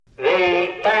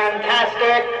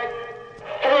Fantastic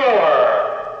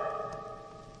Four,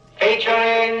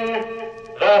 featuring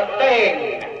The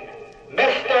Thing,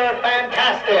 Mr.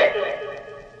 Fantastic,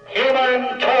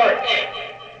 Human Torch,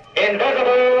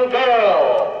 Invisible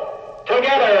Girl,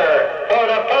 together for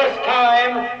the first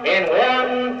time in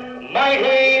one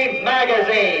mighty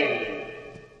magazine.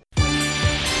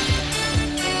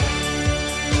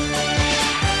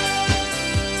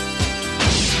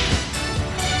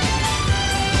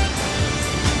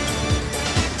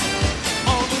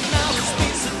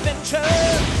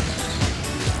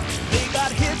 They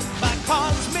got hit by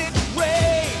cosmic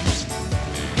rays,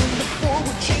 and the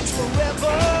forward change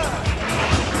forever.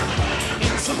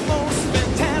 It's the most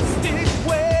fantastic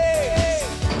way.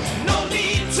 No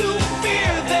need to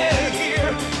fear, they're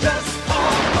here. Just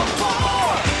call the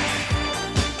four.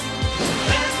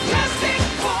 Fantastic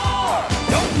Four.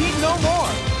 Don't need no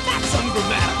more. That's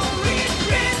ungrammatical. Reed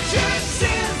Richards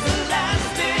is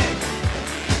elastic.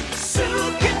 Sue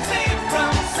can save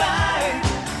from side.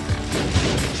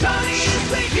 Johnny is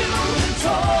the human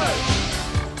torch.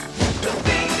 The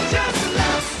Thing just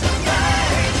loves to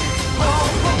fight. Call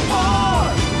for more.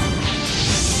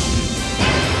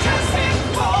 Fantastic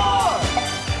Four.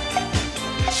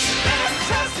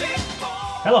 Fantastic Four.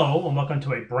 Hello, and welcome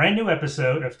to a brand new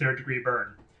episode of Third Degree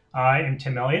Byrne. I am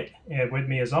Tim Elliott, and with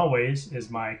me, as always, is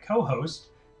my co-host,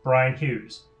 Brian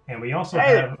Hughes. And we also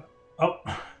have... Oh,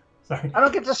 sorry. I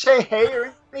don't get to say hey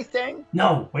or anything?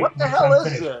 No, wait. What the hell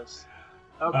is this?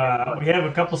 Okay, we have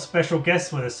a couple special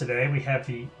guests with us today. We have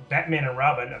the Batman and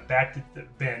Robin of Back to the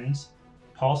Bins,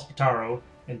 Paul Spataro,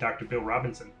 and Dr. Bill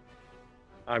Robinson.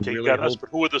 Okay, you got us, but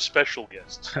who are the special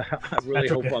guests? I really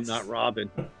Special hope I'm guests. not Robin.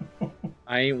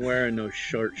 I ain't wearing no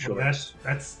short Well, shorts.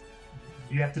 that's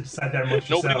you have to decide that amongst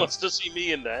Nobody yourselves. wants to see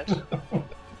me in that.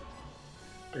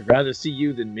 I'd rather see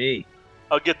you than me.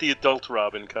 I'll get the adult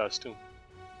Robin costume.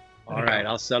 All right,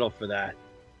 I'll settle for that.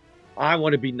 I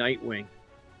want to be Nightwing.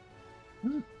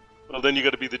 Well, then you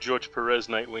got to be the George Perez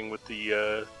Nightwing with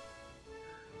the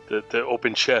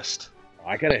open chest.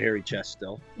 I got a hairy chest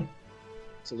still.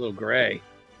 It's a little gray.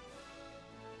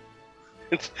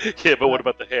 Yeah, but what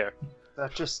about the hair?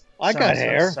 That just I got sounds so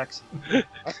hair. sexy.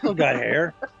 I still got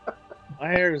hair. My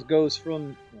hair goes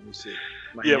from, let me see,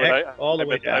 my Yeah, neck but all the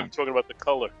way down. I'm talking about the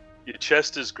color. Your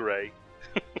chest is gray.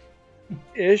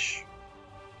 Ish.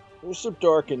 There's some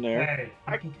dark in there. Hey,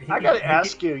 I got to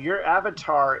ask you, your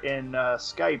avatar in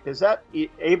Skype, is that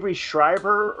Avery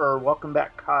Shriver or Welcome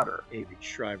Back Cotter? Avery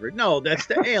Shriver. No, that's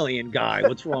the alien guy.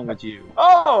 What's wrong with you?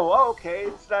 Oh, okay.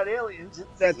 It's not aliens.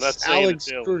 It's Not That's saying Alex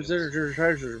it's aliens.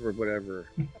 Treasures or whatever.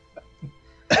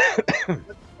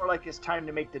 more like it's time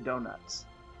to make the donuts.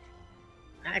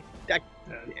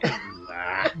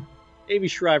 Avery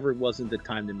Shriver wasn't the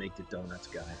time to make the donuts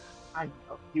guy. I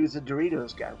know. He was a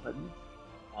Doritos guy, wasn't he?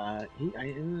 He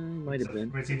might have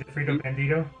been. Was he the Frito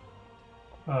Bandito?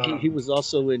 He was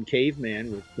also in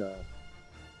Caveman with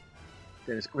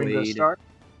Dennis Ringo Quaid Starr?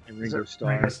 and Ringo Is Starr,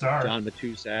 Ringo Starr? John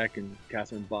Matuszak and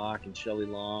Catherine Bach and Shelley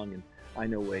Long, and I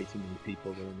know way too many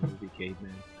people that are in the movie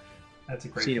Caveman. That's a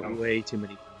I've great seen film. it way too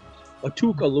many times.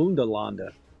 Atuka Lunda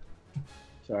Landa.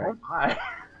 Sorry. Oh, my.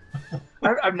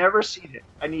 I've never seen it.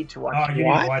 I need to watch Oh, it. you need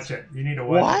What? to watch it. You need to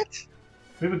watch it. What?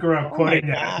 We would grow up Oh my quoting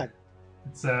that. God.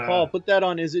 It's, Paul, put that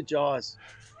on Is It Jaws?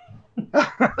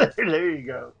 There you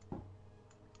go.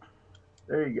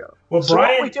 There you go. Well, So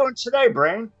Brian, what are we doing today,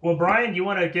 Brain? Well, Brian, you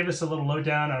want to give us a little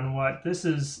lowdown on what this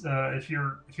is? If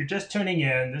you're just tuning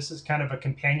in, this is kind of a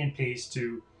companion piece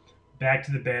to Back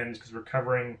to the Bins because we're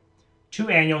covering two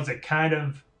annuals that kind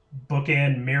of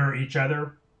bookend, mirror each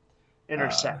other,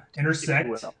 Intersect. intersect,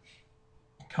 if you will.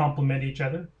 complement each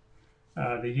other.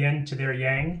 The yin to their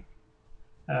yang.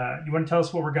 You want to tell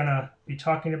us what we're going to be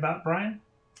talking about, Brian?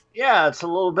 Yeah, it's a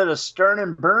little bit of Stern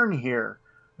and Byrne here.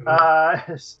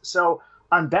 So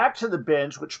on Back to the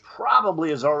Bins, which probably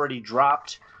has already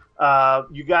dropped,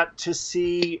 you got to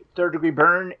see Third Degree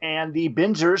Byrne and the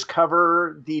Bingers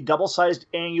cover the double-sized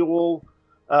annual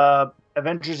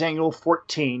Avengers Annual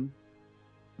 14,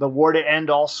 The War to End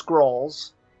All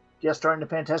Skrulls, guest starring the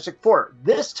Fantastic Four.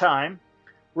 This time,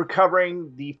 we're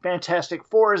covering the Fantastic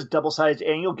Four's double-sized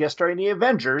annual guest starring the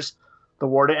Avengers, The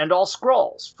War to End All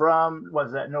Skrulls, from,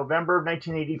 November of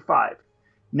 1985.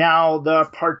 Now, the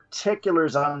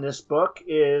particulars on this book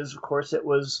is, of course, it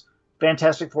was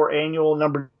Fantastic Four Annual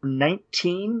number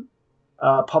 19,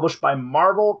 published by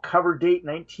Marvel, cover date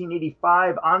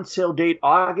 1985, on sale date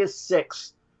August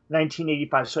 6,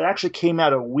 1985. So it actually came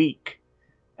out a week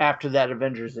after that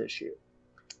Avengers issue.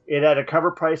 It had a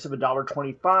cover price of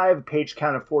 $1.25, a page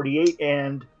count of 48,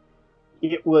 and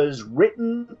it was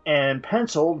written and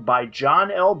penciled by John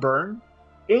L. Byrne,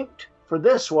 inked for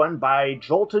this one by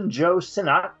Jolton Joe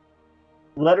Sinnott,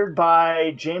 lettered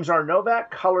by James R.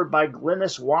 Novak, colored by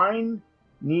Glynis Wine,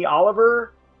 Nee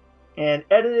Oliver, and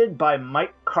edited by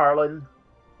Mike Carlin,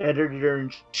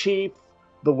 editor-in-chief,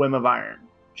 The Whim of Iron,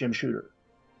 Jim Shooter.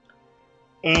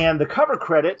 And the cover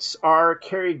credits are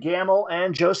Kerry Gamble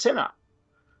and Joe Sinnott,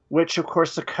 which, of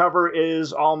course, the cover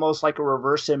is almost like a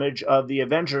reverse image of the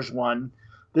Avengers one.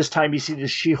 This time you see the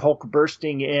She-Hulk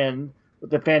bursting in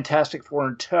with the Fantastic Four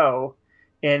in tow,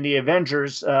 and the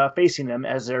Avengers facing them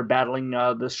as they're battling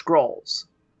the Skrulls.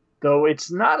 Though it's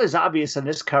not as obvious in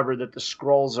this cover that the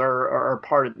Skrulls are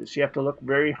part of this. You have to look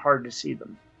very hard to see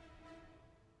them.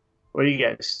 What do you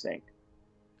guys think?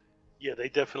 Yeah, they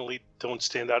definitely don't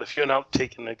stand out. If you're not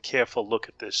taking a careful look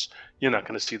at this, you're not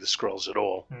going to see the Skrulls at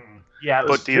all. Yeah,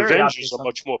 but the Avengers are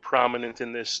much more prominent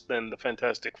in this than the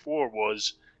Fantastic Four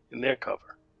was in their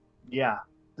cover. Yeah,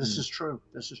 this is true.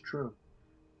 This is true.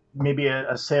 Maybe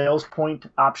a sales point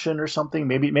option or something.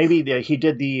 Maybe he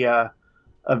did the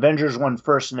Avengers one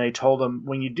first, and they told him,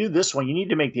 when you do this one, you need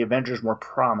to make the Avengers more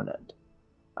prominent.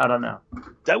 I don't know.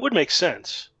 That would make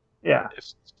sense. Yeah.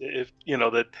 If you know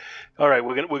that, all right,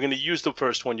 we're gonna use the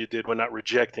first one you did. We're not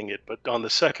rejecting it, but on the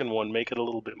second one, make it a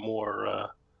little bit more,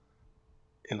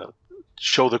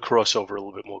 show the crossover a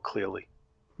little bit more clearly.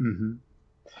 Mm-hmm.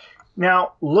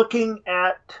 Now, looking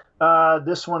at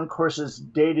this one, of course, is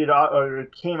dated or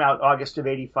came out August of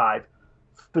 '85.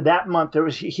 For that month,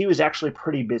 he was actually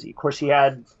pretty busy. Of course, he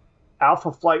had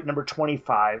Alpha Flight number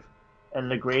 25,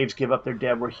 and The Graves Give Up Their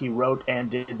Dead, where he wrote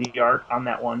and did the art on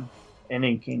that one. And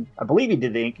inking. I believe he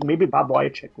did the inking. Maybe Bob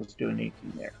Wyachek was doing the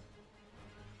inking there.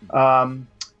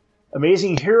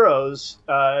 Amazing Heroes,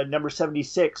 number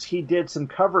 76, he did some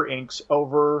cover inks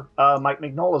over Mike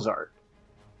Mignola's art.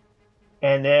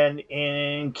 And then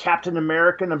in Captain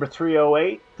America, number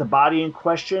 308, the body in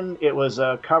question, it was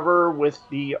a cover with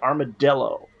the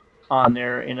armadillo on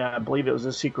there. And I believe it was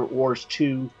a Secret Wars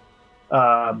 2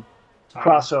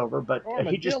 crossover. But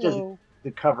he just did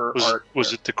the cover art.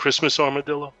 Was it the Christmas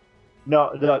armadillo?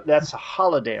 No, that's a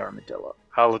holiday armadillo.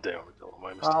 Holiday armadillo,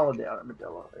 my mistake. Holiday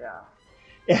armadillo,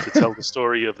 To tell the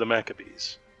story of the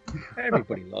Maccabees.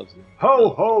 Everybody loves them. Ho,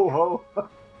 ho, ho.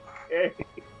 Okay.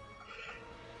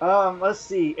 Let's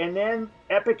see. And then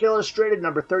Epic Illustrated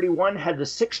number 31 had the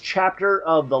 6th chapter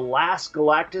of the last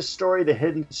Galactus story, The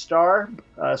Hidden Star,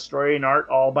 story and art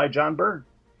all by John Byrne.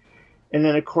 And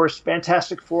then, of course,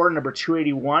 Fantastic Four number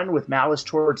 281 with Malice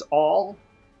Towards All.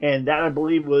 And that, I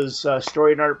believe, was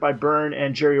story and art by Byrne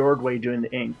and Jerry Ordway doing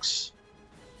the inks.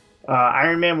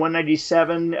 Iron Man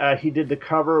 197, he did the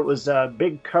cover. It was a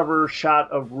big cover shot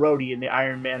of Rhodey in the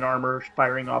Iron Man armor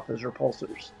firing off his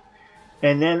repulsors.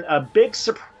 And then a big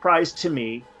surprise to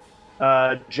me,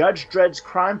 Judge Dredd's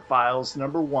Crime Files,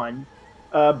 number 1,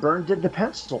 Byrne did the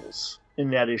pencils in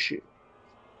that issue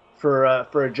for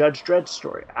a Judge Dredd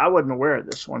story. I wasn't aware of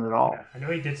this one at all. Yeah, I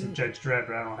know he did some Judge Dredd,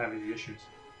 but I don't have any issues.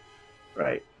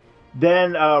 Right.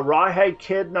 Then Rawhide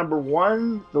Kid number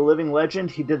 1, The Living Legend,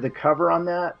 he did the cover on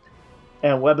that.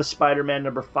 And Web of Spider-Man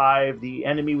number 5, The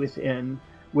Enemy Within,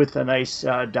 with a nice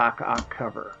Doc Ock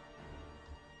cover.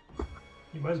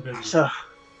 He was busy. So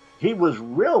he was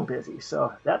real busy.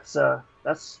 So that's a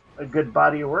good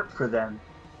body of work for them.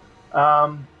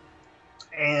 And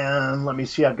let me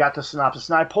see, I've got the synopsis.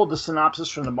 Now I pulled the synopsis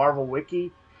from the Marvel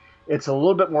Wiki. It's a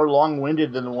little bit more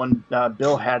long-winded than the one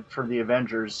Bill had for the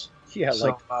Avengers. Yeah, so,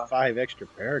 like 5 extra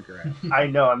paragraphs. I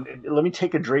know. Let me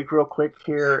take a drink real quick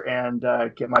here and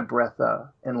get my breath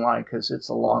in line because it's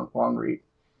a long read.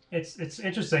 It's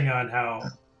interesting on how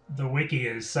the wiki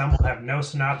is. Some will have no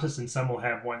synopsis and some will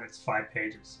have one that's 5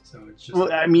 pages. So it's just.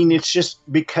 Well, I mean, it's just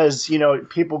because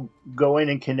people go in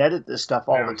and can edit this stuff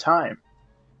all the time,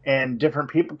 and different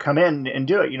people come in and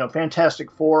do it. Fantastic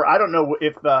Four. I don't know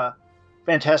if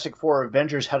Fantastic Four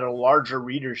Avengers had a larger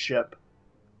readership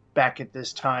back at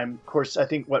this time. Of course, I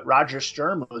think Roger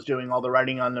Stern was doing all the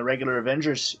writing on the regular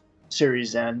Avengers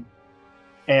series then,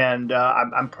 and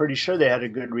I'm pretty sure they had a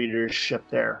good readership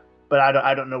there. But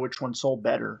I don't know which one sold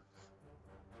better.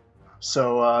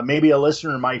 So maybe a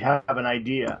listener might have an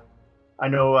idea. I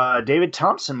know David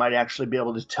Thompson might actually be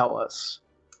able to tell us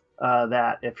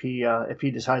that if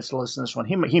he decides to listen to this one.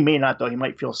 He may not, though. He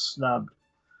might feel snubbed.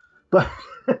 But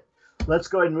let's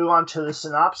go ahead and move on to the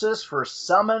synopsis for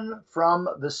Summon from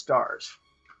the Stars.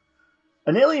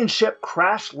 An alien ship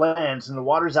crash lands in the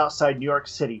waters outside New York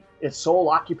City. Its sole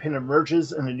occupant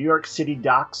emerges in the New York City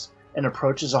docks and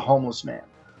approaches a homeless man.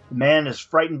 The man is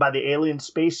frightened by the alien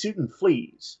spacesuit and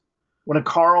flees. When a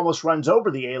car almost runs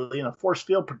over the alien, a force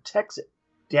field protects it,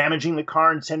 damaging the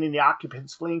car and sending the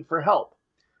occupants fleeing for help.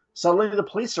 Suddenly, the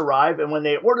police arrive, and when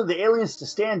they order the aliens to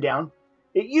stand down,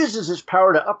 It uses its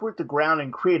power to uproot the ground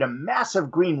and create a massive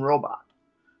green robot.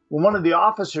 When one of the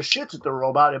officers shoots at the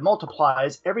robot, it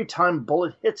multiplies every time a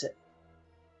bullet hits it.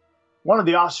 One of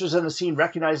the officers in the scene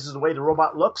recognizes the way the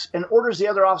robot looks and orders the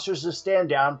other officers to stand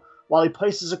down while he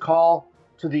places a call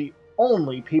to the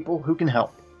only people who can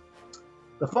help.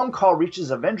 The phone call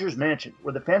reaches Avengers Mansion,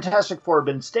 where the Fantastic Four have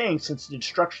been staying since the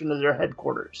destruction of their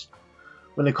headquarters.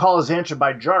 When the call is answered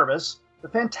by Jarvis, the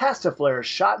Fantastic Flare is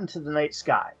shot into the night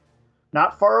sky.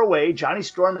 Not far away, Johnny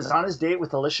Storm is on his date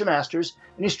with Alicia Masters,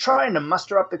 and he's trying to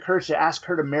muster up the courage to ask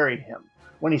her to marry him,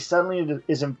 when he suddenly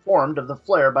is informed of the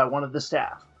flare by one of the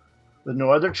staff. With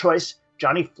no other choice,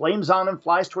 Johnny flames on and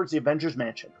flies towards the Avengers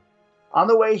Mansion. On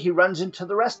the way, he runs into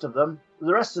the rest of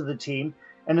the team,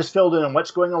 and is filled in on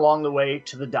what's going along the way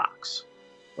to the docks.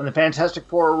 When the Fantastic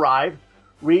Four arrive,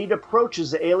 Reed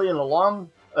approaches the alien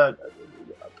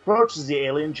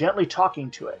gently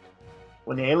talking to it.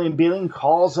 When the alien being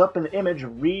calls up an image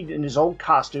of Reed in his old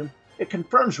costume, it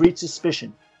confirms Reed's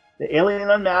suspicion. The alien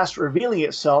unmasked, revealing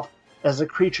itself as the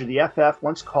creature the FF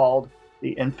once called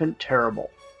the Infant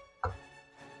Terrible.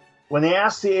 When they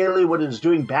ask the alien what it is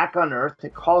doing back on Earth,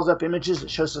 it calls up images that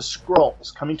shows the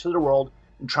Skrulls coming to the world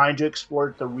and trying to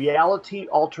exploit the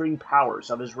reality-altering powers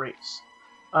of his race.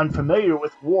 Unfamiliar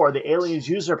with war, the aliens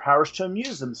use their powers to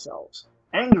amuse themselves,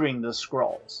 angering the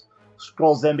Skrulls.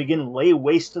 Skrulls then begin to lay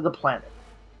waste to the planet.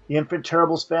 The Infant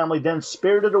Terrible's family then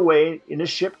spirited away in a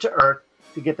ship to Earth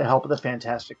to get the help of the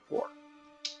Fantastic Four.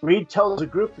 Reed tells the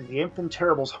group that the Infant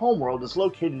Terrible's homeworld is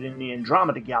located in the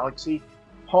Andromeda Galaxy,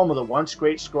 home of the once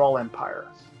great Skrull Empire.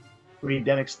 Reed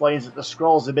then explains that the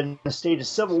Skrulls have been in a state of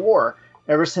civil war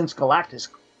ever since Galactus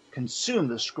consumed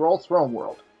the Skrull throne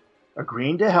world.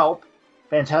 Agreeing to help,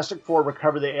 Fantastic Four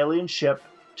recover the alien ship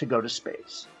to go to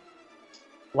space.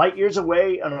 Light years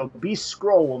away, an obese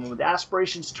Skrull woman with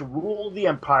aspirations to rule the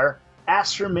Empire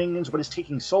asks her minions what is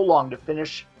taking so long to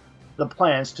finish the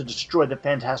plans to destroy the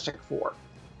Fantastic Four.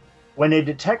 When they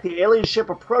detect the alien ship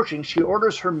approaching, she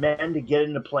orders her men to get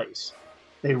into place.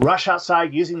 They rush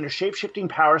outside using their shape-shifting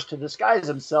powers to disguise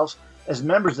themselves as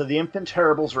members of the Infant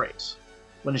Terrible's race.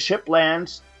 When the ship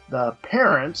lands, the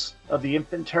parents of the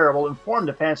Infant Terrible inform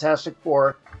the Fantastic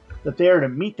Four that they are to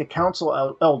meet the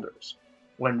Council Elders.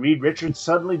 When Reed Richards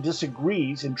suddenly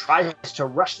disagrees and tries to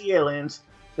rush the aliens,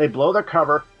 they blow their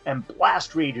cover and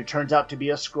blast Reed, who turns out to be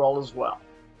a Skrull as well.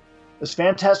 As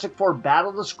Fantastic Four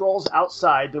battle the Skrulls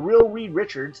outside, the real Reed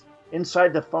Richards,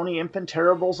 inside the phony Infant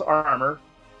Terrible's armor,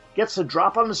 gets the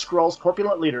drop on the Skrull's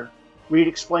corpulent leader. Reed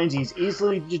explains he's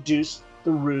easily deduced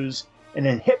the ruse and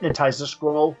then hypnotized the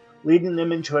Skrull, leading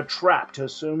them into a trap to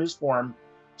assume his form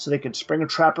so they could spring a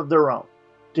trap of their own.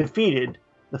 Defeated,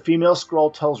 the female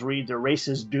Skrull tells Reed their race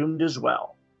is doomed as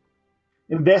well.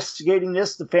 Investigating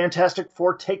this, the Fantastic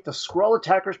Four take the Skrull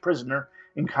attackers prisoner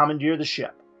and commandeer the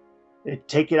ship. They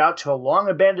take it out to a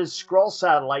long-abandoned Skrull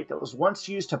satellite that was once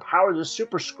used to power the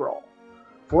Super Skrull.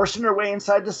 Forcing their way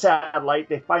inside the satellite,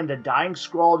 they find a dying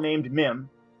Skrull named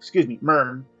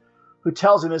Byrne, who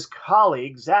tells him his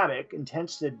colleague, Zavik,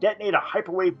 intends to detonate a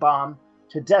hyperwave bomb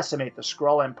to decimate the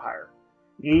Skrull Empire.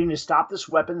 Needing to stop this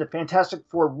weapon, the Fantastic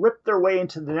Four rip their way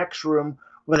into the next room,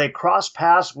 where they cross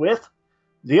paths with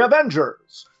the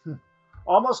Avengers.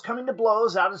 Almost coming to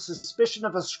blows out of suspicion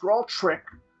of a Skrull trick,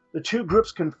 the two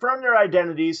groups confirm their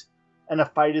identities, and a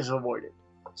fight is avoided.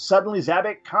 Suddenly,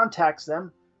 Zavik contacts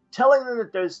them, telling them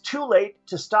that it's too late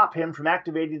to stop him from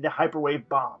activating the hyperwave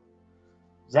bomb.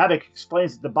 Zavik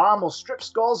explains that the bomb will strip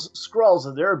Skrulls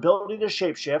of their ability to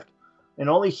shapeshift, and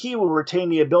only he will retain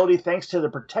the ability thanks to the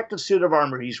protective suit of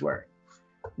armor he's wearing.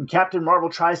 When Captain Marvel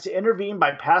tries to intervene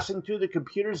by passing through the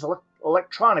computers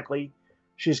electronically,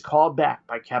 she's called back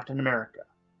by Captain America.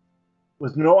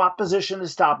 With no opposition to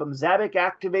stop him, Zavik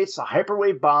activates the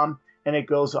hyperwave bomb, and it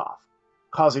goes off,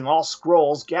 causing all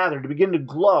Skrulls gathered to begin to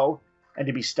glow and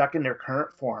to be stuck in their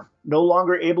current form, no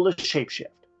longer able to shapeshift.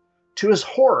 To his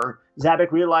horror,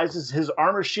 Zavik realizes his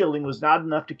armor shielding was not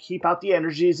enough to keep out the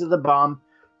energies of the bomb,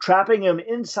 trapping him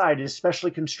inside his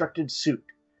specially constructed suit.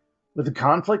 With the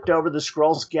conflict over, the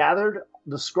Skrulls gathered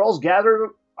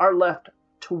are left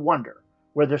to wonder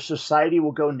where their society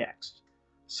will go next.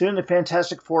 Soon the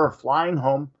Fantastic Four are flying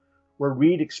home, where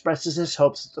Reed expresses his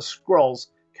hopes that the Skrulls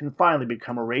can finally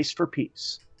become a race for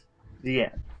peace. The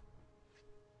end.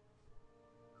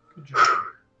 Good job.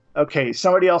 Okay,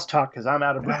 somebody else talk, because I'm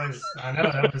out of breath.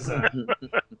 That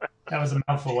was a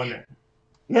mouthful, wasn't it?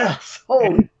 Yes.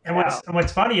 Holy and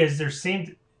what's funny is there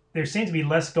seemed to be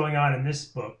less going on in this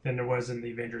book than there was in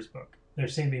the Avengers book. There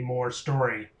seemed to be more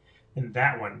story in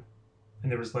that one,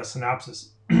 and there was less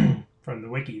synopsis from the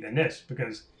wiki than this,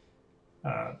 because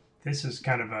this is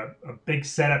kind of a big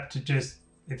setup to just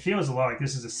it feels a lot like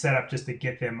this is a setup just to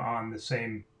get them on the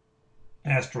same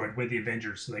asteroid with the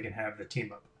Avengers so they can have the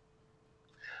team up.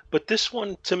 But this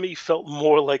one, to me, felt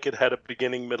more like it had a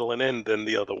beginning, middle, and end than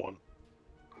the other one.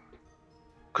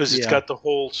 Because it's Yeah. got the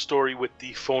whole story with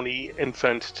the phony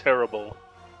infant Terrible.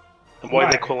 And why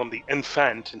they Right. call him the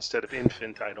infant instead of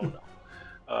infant, I don't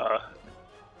know.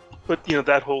 But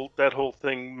that whole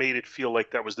thing made it feel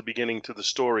like that was the beginning to the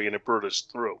story, and it brought us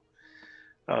through.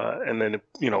 And then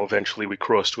eventually we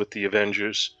crossed with the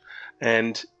Avengers.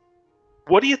 And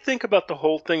what do you think about the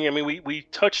whole thing? I mean, we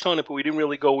touched on it, but we didn't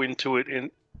really go into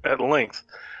it at length.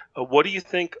 What do you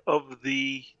think of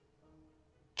the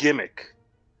gimmick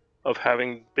of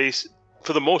having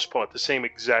for the most part, the same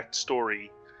exact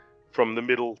story from the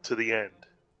middle to the end?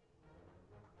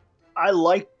 I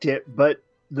liked it, but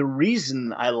the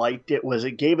reason I liked it was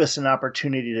it gave us an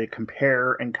opportunity to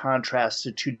compare and contrast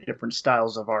the two different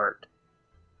styles of art.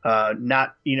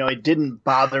 It didn't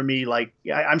bother me. Like,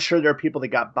 I'm sure there are people that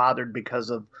got bothered because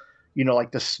of,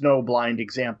 like the Snowblind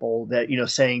example that,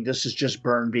 saying this is just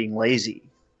Byrne being lazy.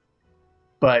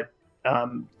 But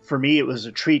for me, it was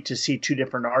a treat to see two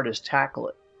different artists tackle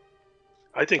it.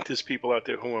 I think there's people out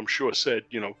there who I'm sure said,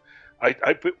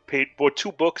 I bought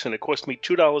 2 books and it cost me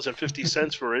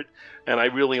 $2.50 for it, and I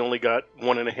really only got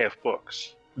 1.5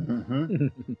 books. Mm-hmm.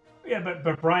 Yeah,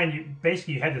 but Brian,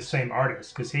 you had the same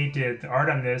artist because he did the art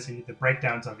on this and he did the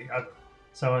breakdowns on the other.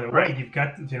 So in a way, you've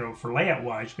got for layout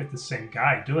wise, you've got the same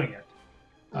guy doing it.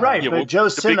 Right, but Joe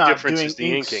the big Sinnott difference doing is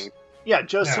the inks. inking. Yeah,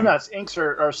 Joe Sinnott's inks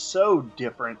are so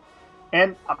different.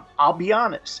 And I'll be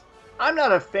honest, I'm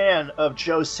not a fan of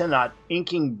Joe Sinnott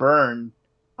inking Byrne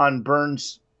on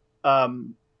Byrne's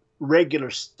regular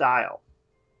style.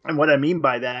 And what I mean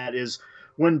by that is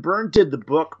when Byrne did the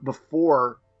book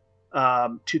before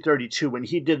 232, when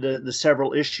he did the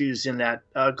several issues in that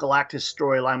Galactus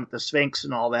storyline with the Sphinx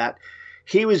and all that,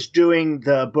 he was doing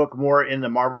the book more in the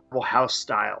Marvel House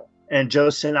style. And Joe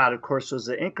Sinnott, of course, was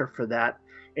the inker for that.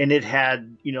 And it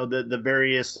had, the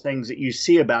various things that you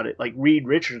see about it. Like Reed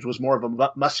Richards was more of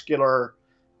a muscular,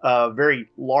 very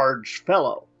large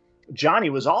fellow. Johnny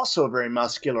was also very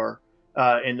muscular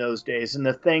in those days. And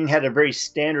the thing had a very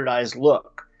standardized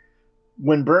look.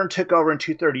 When Byrne took over in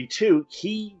 232,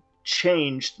 he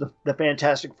changed the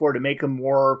Fantastic Four to make him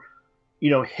more,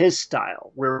 his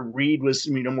style, where Reed was,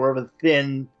 more of a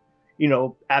thin,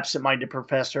 absent-minded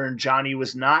professor, and Johnny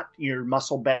was not your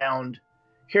muscle-bound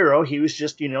hero. He was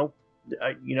just,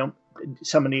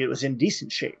 somebody that was in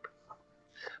decent shape.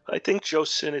 I think Joe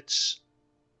Sinnott's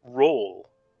role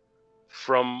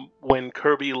from when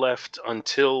Kirby left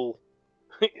until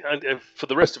for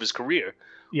the rest of his career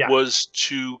was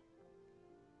to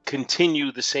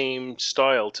continue the same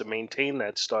style, to maintain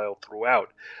that style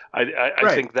throughout.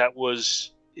 I think that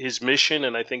was his mission,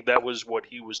 and I think that was what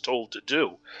he was told to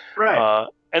do. Right.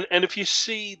 And if you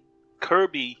see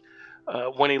Kirby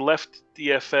when he left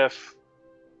the FF,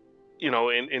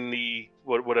 in the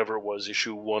whatever it was,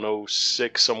 issue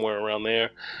 106, somewhere around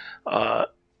there,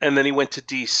 and then he went to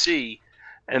DC,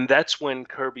 and that's when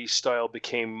Kirby's style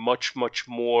became much, much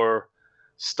more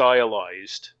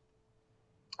stylized,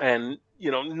 and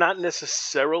not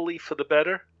necessarily for the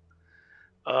better.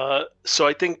 So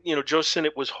I think Joe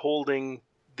Sinnott was holding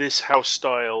this house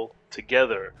style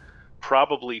together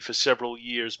probably for several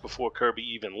years before Kirby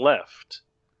even left,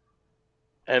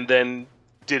 and then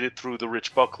did it through the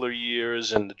Rich Buckler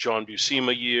years and the John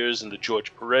Buscema years and the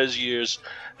George Perez years,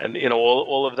 and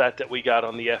all of that we got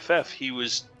on the FF. He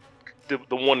was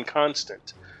the one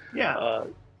constant. Yeah.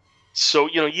 So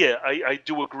I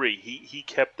do agree. He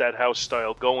kept that house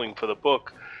style going for the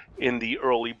book in the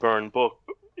early Byrne book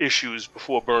issues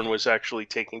before Byrne was actually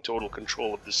taking total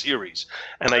control of the series.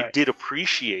 And I did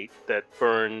appreciate that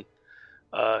Byrne,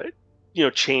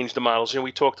 changed the models.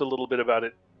 We talked a little bit about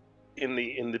it in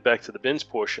the Back to the Bins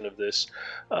portion of this,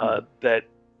 that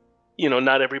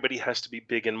not everybody has to be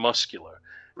big and muscular.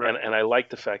 Right. And I like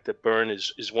the fact that Byrne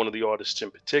is one of the artists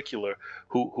in particular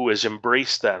who has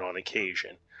embraced that on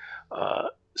occasion.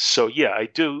 So I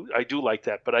do like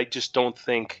that, but I just don't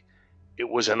think it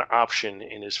was an option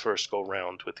in his first go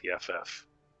round with the FF.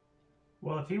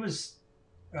 Well, if he was,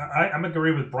 I'm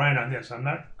agree with Brian on this. I'm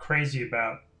not crazy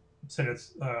about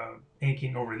Sinnott's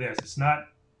inking over this. It's not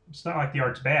like the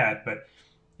art's bad, but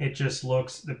it just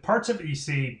looks, the parts of it you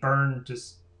see Byrne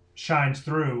just shines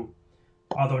through,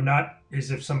 although not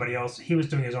as if he was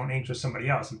doing his own inks with somebody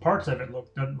else. And parts of it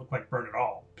doesn't look like Byrne at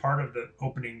all. Part of the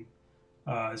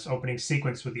this opening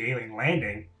sequence with the alien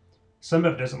landing, some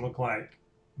of it doesn't look like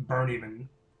Byrne even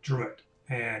drew it.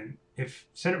 And if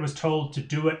Sinnott was told to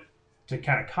do it to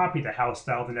kind of copy the house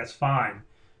style, then that's fine.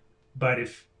 But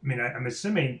I'm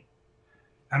assuming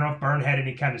I don't know if Byrne had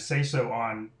any kind of say so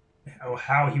on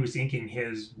how he was inking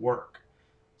his work.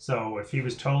 So if he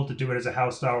was told to do it as a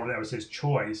house style, or that was his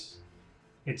choice,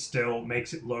 it still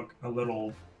makes it look a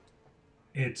little.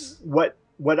 It's what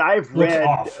I've looks read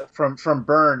off. from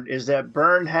Byrne is that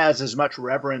Byrne has as much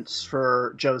reverence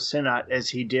for Joe Sinnott as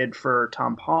he did for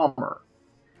Tom Palmer,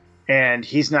 and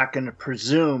he's not going to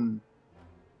presume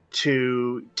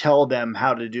to tell them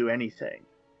how to do anything.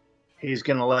 He's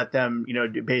going to let them,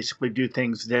 basically do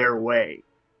things their way.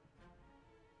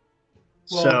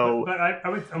 Well, So, but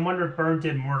I wonder if Byrne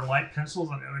did more light pencils.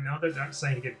 I know they're not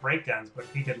saying he did breakdowns, but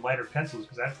he did lighter pencils,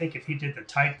 because I think if he did the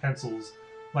tight pencils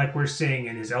like we're seeing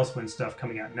in his Elsewind stuff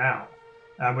coming out now,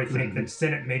 I would think that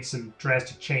Sinnott made some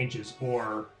drastic changes,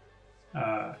 or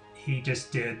he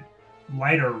just did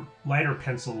lighter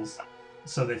pencils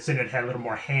so that Sinnott had a little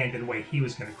more hand in the way he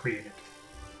was going to create it.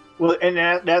 well, and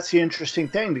that's the interesting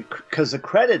thing, because the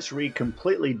credits read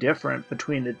completely different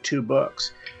between the two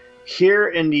books. Here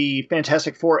in the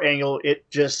Fantastic Four angle, it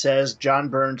just says John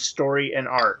Byrne's story and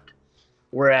art,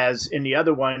 whereas in the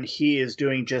other one, he is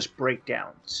doing just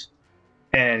breakdowns.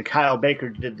 And Kyle Baker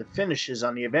did the finishes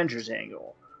on the Avengers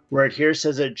angle, where it here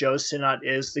says that Joe Sinnott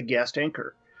is the guest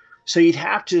inker. So you'd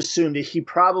have to assume that he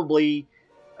probably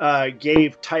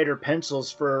gave tighter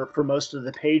pencils for most of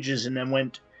the pages, and then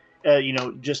went,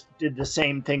 just did the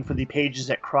same thing for the pages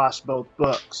that crossed both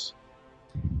books.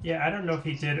 Yeah, I don't know if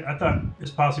he did. I thought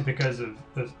it's possibly because of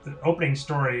the opening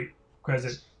story,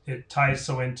 because it ties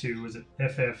so into, was it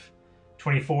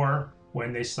FF24,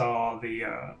 when they saw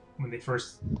when they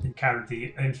first encountered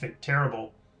the infant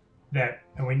Terrible,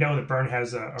 and we know that Byrne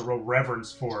has a real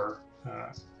reverence for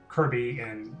Kirby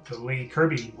and the Lee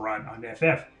Kirby run on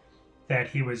FF, that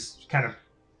he was kind of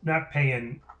not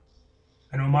paying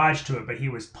an homage to it, but he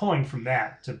was pulling from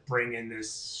that to bring in this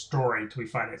story until we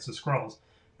find it's the Skrulls.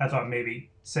 I thought maybe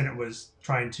Sinnott was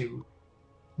trying to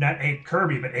not ape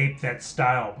Kirby, but ape that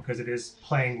style, because it is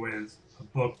playing with a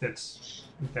book that's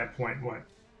at that point,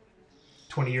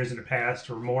 20 years in the past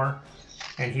or more,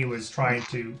 and he was trying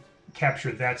to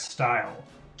capture that style,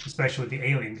 especially with the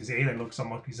alien, because the alien looks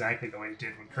almost exactly the way it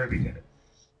did when Kirby did it.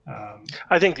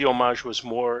 I think the homage was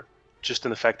more just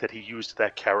in the fact that he used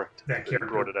that character. That He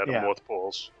brought it out of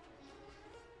mothballs.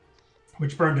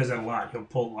 Which Byrne does that a lot.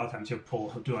 A lot of times he'll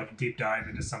do like a deep dive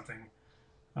into something.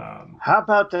 How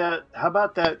about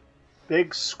that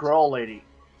big Skrull lady?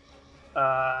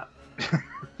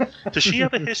 Does she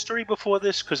have a history before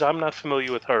this? Because I'm not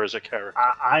familiar with her as a character.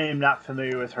 I am not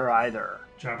familiar with her either.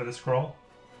 Jabba the Skrull?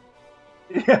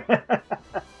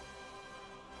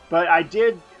 But I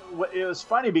did. It was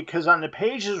funny because on the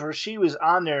pages where she was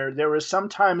on there was some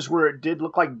times where it did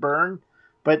look like Byrne,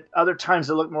 but other times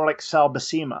it looked more like Sal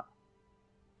Buscema.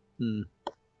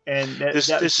 And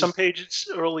there's some pages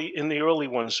in the early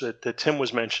ones that Tim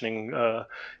was mentioning,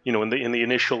 in the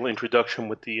initial introduction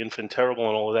with the infant Terrible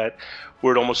and all of that,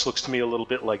 where it almost looks to me a little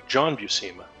bit like John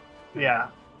Buscema. Yeah.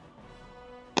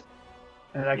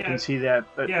 And I can see that,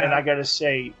 and I got to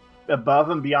say, above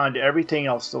and beyond everything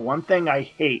else, the one thing I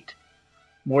hate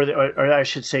more than, or I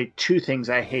should say, two things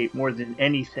I hate more than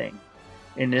anything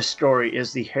in this story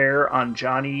is the hair on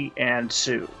Johnny and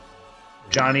Sue.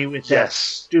 Johnny with that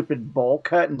stupid bowl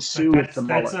cut, and Sue with the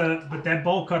mullet. But that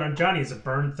bowl cut on Johnny is a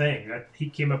Byrne thing. He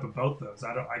came up with both those.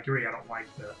 I agree. I don't like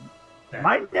that.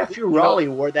 My nephew Raleigh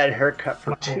wore that haircut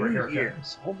for 2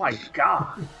 years. Oh my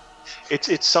God!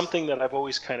 It's something that I've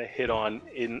always kind of hit on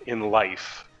in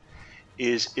life.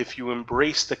 Is if you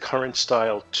embrace the current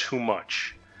style too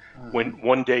much, when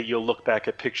one day you'll look back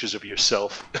at pictures of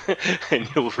yourself and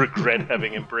you'll regret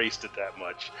having embraced it that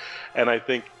much. And I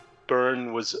think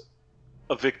Byrne was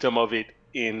a victim of it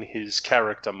in his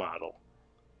character model.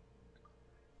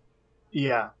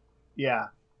 Yeah.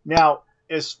 Now,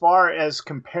 as far as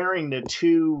comparing the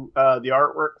two, the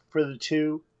artwork for the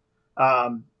two,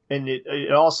 and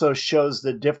it also shows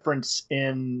the difference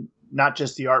in not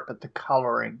just the art but the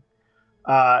coloring.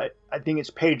 I think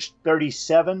it's page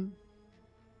 37.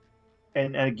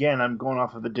 And again, I'm going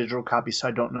off of a digital copy, so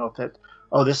I don't know if that.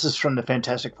 Oh, this is from the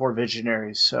Fantastic Four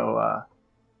Visionaries, so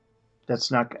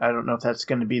that's not. I don't know if that's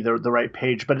going to be the right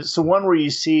page, but it's the one where you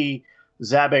see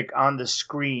Zabek on the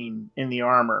screen in the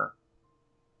armor,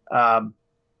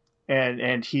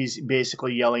 and he's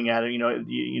basically yelling at it.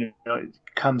 It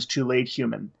comes too late,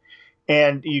 human.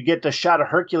 And you get the shot of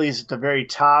Hercules at the very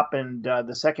top, and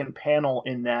the second panel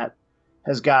in that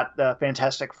has got the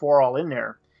Fantastic Four all in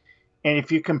there. And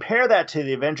if you compare that to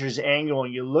the Avengers annual,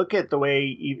 and you look at the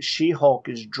way She-Hulk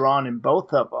is drawn in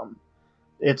both of them,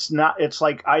 it's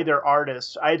like either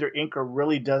inker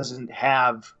really doesn't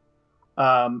have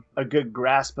a good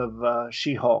grasp of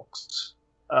She-Hulk's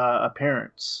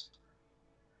appearance.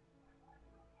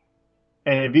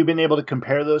 And have you been able to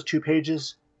compare those two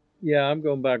pages? Yeah, I'm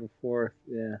going back and forth.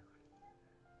 Yeah.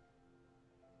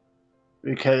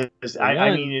 Because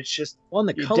I mean, it's just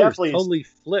the it color's definitely totally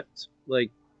flipped.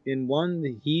 Like in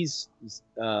one, he's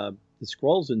the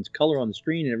scrolls in color on the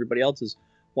screen, and everybody else is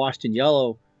washed in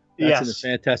yellow. That's in the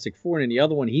Fantastic Four, and in the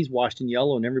other one, he's washed in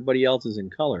yellow, and everybody else is in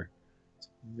color. It's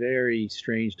very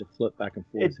strange to flip back and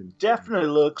forth. It definitely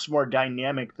looks more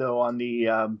dynamic though on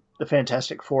the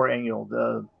Fantastic Four angle.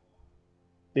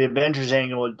 The Avengers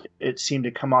angle, it seemed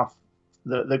to come off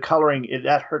the coloring.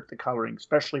 That hurt the coloring,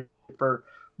 especially for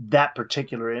that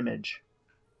particular image.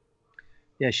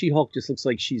 Yeah, She-Hulk just looks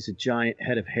like she's a giant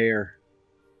head of hair.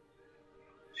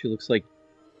 She looks like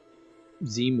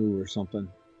Zemu or something,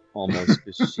 almost.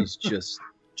 She's just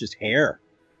hair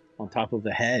on top of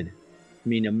the head. I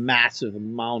mean, a massive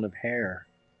amount of hair.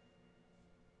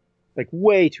 Like,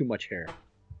 way too much hair.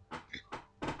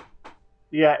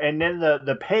 Yeah, and then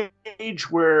the page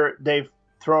where they've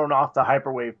thrown off the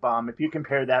hyperwave bomb, if you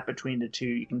compare that between the two,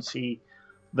 you can see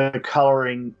the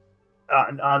coloring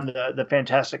on the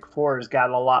Fantastic Four has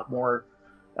got a lot more.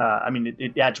 I mean,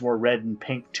 it adds more red and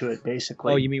pink to it,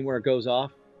 basically. Oh, you mean where it goes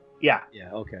off? Yeah. Yeah,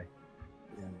 okay.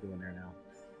 Yeah, I'm doing there now.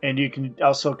 And you can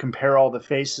also compare all the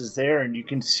faces there, and you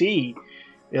can see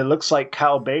it looks like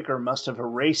Kyle Baker must have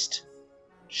erased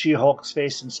She-Hulk's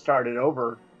face and started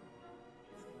over.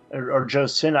 Or Joe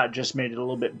Sinnott just made it a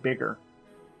little bit bigger.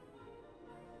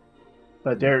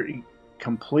 But they're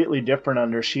completely different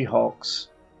under She-Hulk's.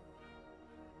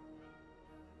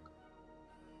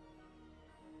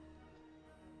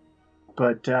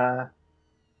 But,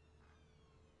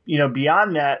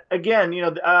 beyond that, again,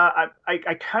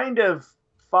 I kind of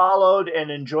followed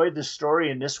and enjoyed the story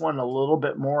in this one a little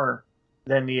bit more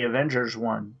than the Avengers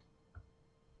one.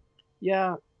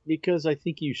 Yeah, because I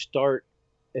think you start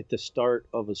at the start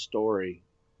of a story,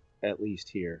 at least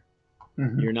here.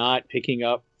 Mm-hmm. You're not picking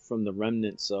up from the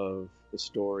remnants of the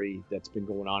story that's been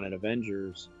going on in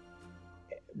Avengers.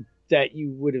 That you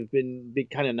would have been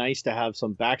kind of nice to have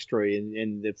some backstory,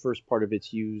 and the first part of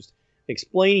it's used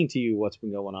explaining to you what's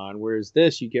been going on. Whereas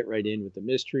this, you get right in with the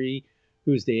mystery: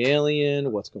 who's the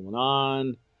alien, what's going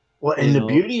on. Well, and the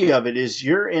beauty of it is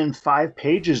you're in 5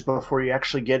 pages before you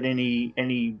actually get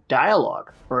any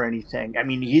dialogue or anything. I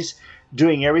mean, he's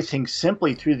doing everything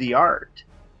simply through the art.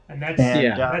 And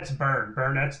that's Byrne.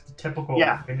 Byrne, that's the typical.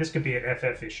 Yeah. And this could be an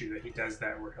FF issue that he does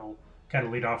that, where he'll kind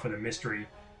of lead off with a mystery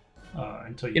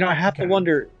until I have to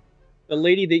wonder, the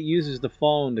lady that uses the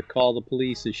phone to call the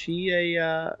police, is she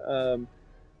a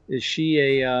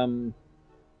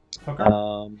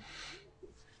hooker?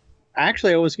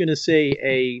 Actually, I was going to say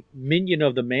a minion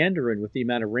of the Mandarin with the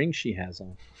amount of rings she has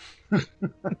on.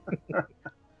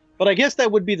 But I guess that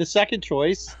would be the second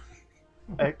choice.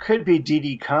 It could be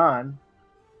Didi Khan.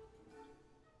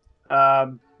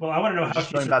 Well, I want to know how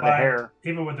she by survived, the hair.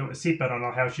 even with the seatbelt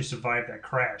on, how she survived that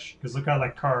crash. Because look how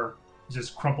that car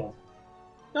just crumpled.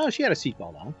 No, she had a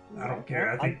seatbelt on. I don't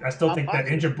care. I still think that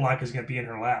engine block is going to be in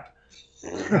her lap.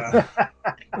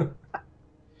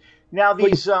 Now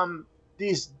these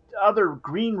other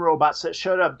green robots that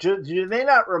showed up, do they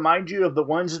not remind you of the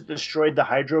ones that destroyed the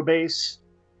Hydro base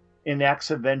in Acts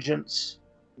of Vengeance?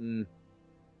 Mm.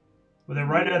 Well, they're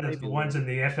right out of the ones in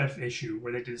the FF issue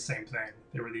where they did the same thing.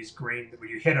 There were these green, when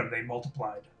you hit them, they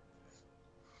multiplied.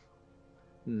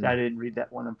 I didn't read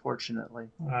that one, unfortunately.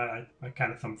 I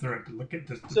kind of thumbed through it to look at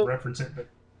to reference it, but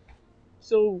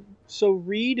So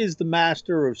Reed is the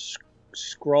master of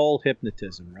scroll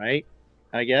hypnotism, right?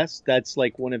 I guess that's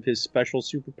like one of his special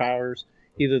superpowers.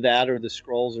 Either that or the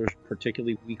scrolls are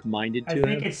particularly weak-minded to I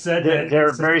think him. it said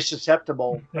They're very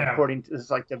susceptible, Yeah. according to it's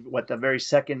like the very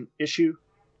second issue.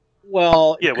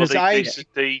 Well, Yeah, well, because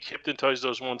they hypnotized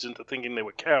those ones into thinking they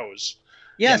were cows.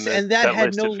 yes, and and that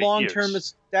had lasted no for long-term.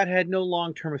 years. That had no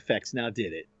long-term effects. Now,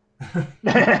 did it?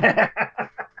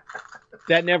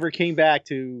 That never came back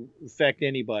to affect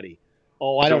anybody.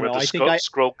 Oh, I don't know. I think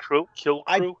Scroll Crew, Kill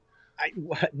Crew.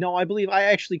 I believe I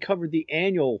actually covered the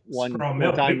annual one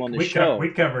time on the show. We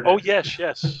covered it. Oh yes.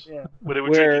 Yeah. Where they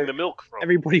were Where drinking the milk from.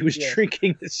 Everybody was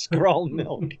drinking the scroll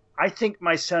milk. I think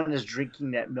my son is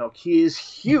drinking that milk. He is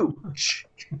huge.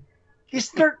 He's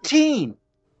 13.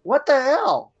 What the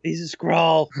hell? He's a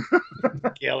scroll.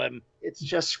 Kill him. It's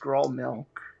just scroll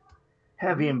milk.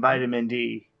 Heavy in vitamin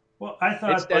D. Well, I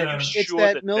thought Are you sure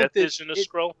that milk that that- isn't a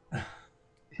scroll?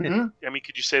 Hmm? I mean,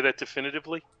 could you say that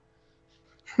definitively?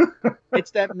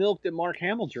 It's that milk that Mark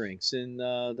Hamill drinks in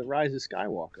The Rise of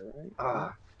Skywalker,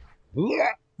 right?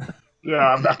 Yeah,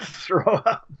 I'm about to throw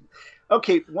up.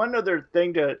 Okay, one other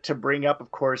thing to bring up,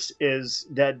 of course, is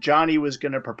that Johnny was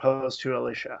going to propose to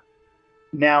Alicia.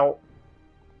 Now,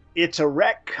 it's a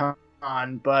retcon,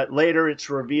 but later it's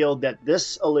revealed that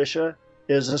this Alicia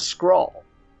is a Skrull.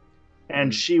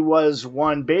 And she was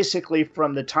one basically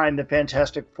from the time the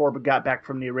Fantastic Four got back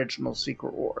from the original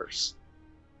Secret Wars.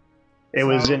 It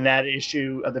was in that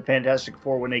issue of the Fantastic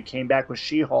Four when they came back with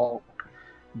She-Hulk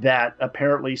that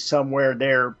apparently somewhere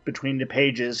there between the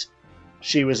pages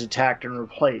she was attacked and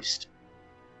replaced.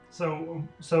 So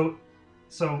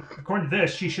according to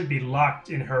this, she should be locked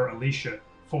in her Alicia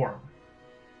form.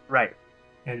 Right.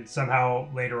 And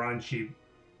somehow later on she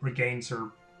regains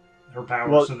her power.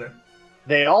 Well, so that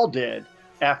they all did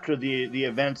after the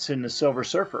events in the Silver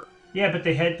Surfer. yeah, but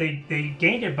they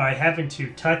gained it by having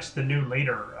to touch the new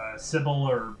leader, Sybil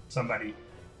or somebody.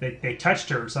 They touched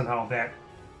her somehow.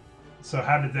 So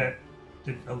how did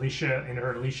Alicia in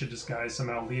her Alicia disguise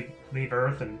somehow leave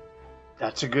Earth? And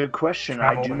that's a good question.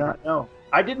 I do not know.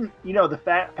 I didn't. The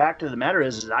fact of the matter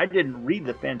is I didn't read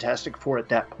the Fantastic Four at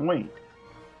that point.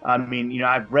 I mean,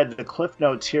 I've read the cliff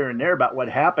notes here and there about what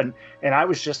happened, and I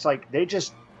was just like, they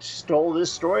just stole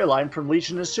this storyline from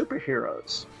Legion of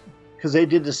Superheroes, because they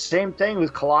did the same thing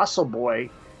with Colossal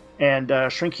Boy, and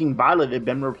Shrinking Violet had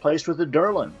been replaced with a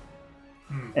Durlin,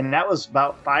 and that was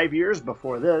about 5 years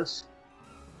before this.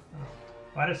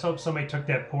 I just hope somebody took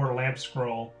that poor lamp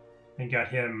scroll and got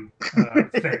him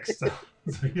fixed, so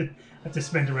he didn't have to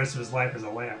spend the rest of his life as a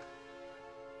lamp.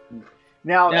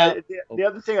 Now, the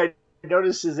other thing I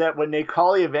noticed is that when they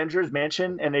call the Avengers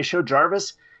Mansion and they show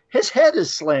Jarvis, his head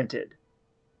is slanted.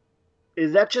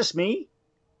 Is that just me?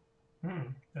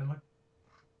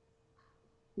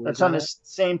 That's on the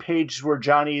same page where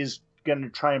Johnny is going to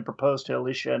try and propose to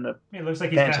Alicia. And it looks like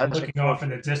he's kind of looking off in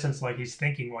the distance, like he's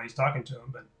thinking while he's talking to him.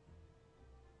 But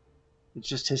it's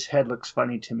just his head looks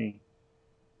funny to me.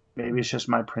 Maybe it's just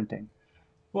my printing.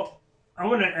 Well, I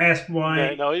want to ask why.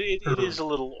 Yeah, no, it is a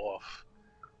little off.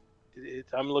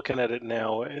 I'm looking at it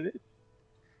now, and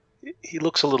he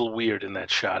looks a little weird in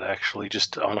that shot, actually,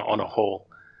 just on a whole.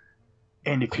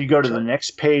 And if you go to the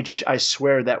next page, I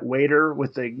swear that waiter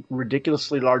with the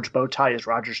ridiculously large bow tie is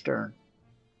Roger Stern.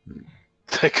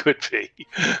 That could be.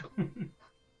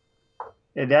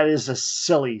 And that is a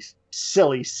silly,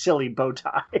 silly, silly bow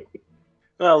tie.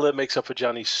 Well, that makes up for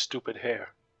Johnny's stupid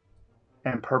hair.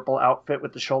 And purple outfit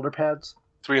with the shoulder pads.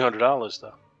 $300,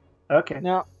 though. Okay.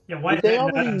 Now, yeah, why is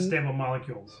that not unstable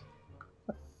molecules?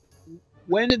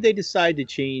 When did they decide to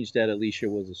change that Alicia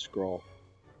was a Skrull?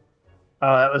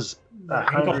 That was The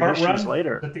 100 Englehart issues run?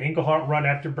 later. That the Englehart run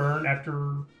after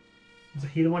Byrne, was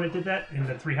he the one that did that in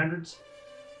the 300s?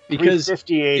 Because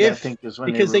 358, I think, is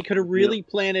when they could have really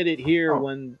planted it here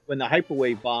when the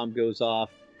hyperwave bomb goes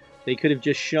off. They could have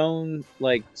just shown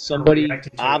like somebody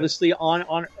obviously on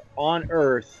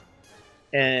Earth,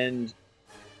 and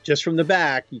just from the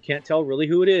back, you can't tell really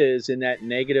who it is in that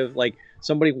negative, like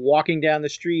somebody walking down the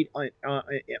street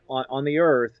on the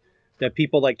Earth, that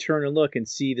people like turn and look and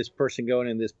see this person going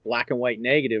in this black and white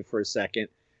negative for a second,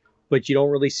 but you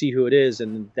don't really see who it is,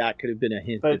 and that could have been a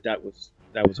hint that was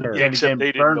her. Yeah, except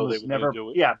they didn't know they were never. do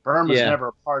it. Yeah, Byrne was never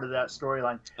a part of that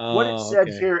storyline. What it said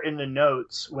here in the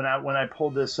notes when I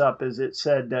pulled this up is it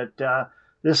said that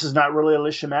this is not really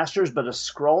Alicia Masters, but a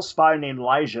Skrull spy named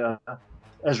Elijah,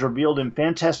 as revealed in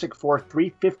Fantastic Four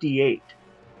 358.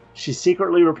 She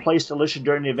secretly replaced Alicia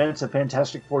during the events of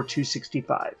Fantastic Four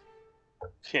 265.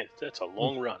 Yeah, that's a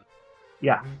long run.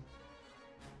 Yeah.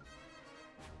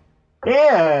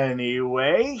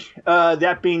 Anyway,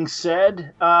 that being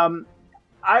said,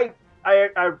 I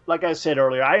like I said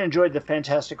earlier, I enjoyed the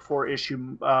Fantastic Four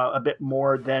issue a bit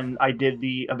more than I did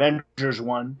the Avengers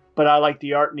one, but I like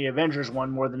the art in the Avengers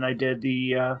one more than I did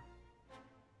the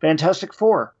Fantastic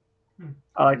Four.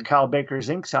 I liked Kyle Baker's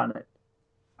inks on it.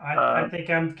 I think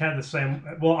I'm kind of the same.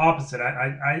 Well, opposite.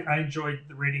 I enjoyed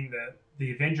reading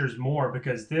the Avengers more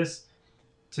because this,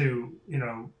 to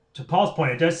Paul's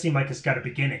point, it does seem like it's got a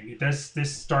beginning. This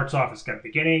starts off, it's got a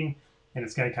beginning, and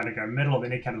it's got to kind of go middle,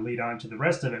 then it kind of lead on to the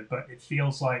rest of it. But it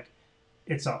feels like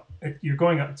it's a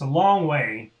long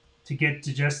way to get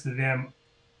to just them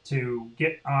to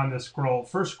get on the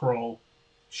first Skrull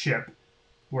ship,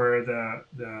 where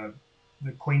the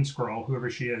Queen Skrull,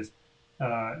 whoever she is,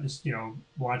 just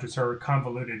launches her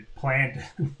convoluted plan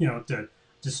to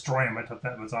destroy him. I thought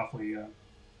that was awfully.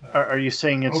 Are you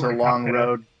saying it's a long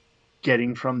road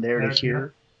getting from there to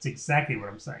here? It's exactly what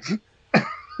I'm saying.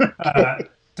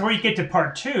 To where you get to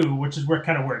part 2, which is where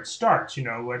it starts.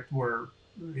 Where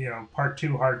part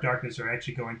 2, Heart of Darkness, are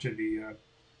actually going to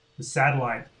the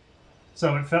satellite.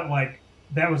 So it felt like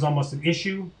that was almost an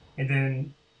issue, and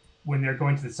then when they're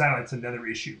going to the satellite, it's another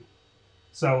issue.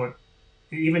 So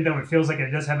even though it feels like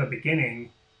it does have a beginning,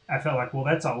 I felt like, well,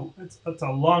 that's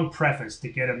a long preface to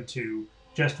get them to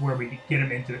just where we get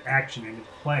them into action and into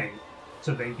play,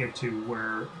 so they get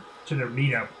to their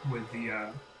meetup with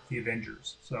the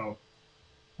Avengers. So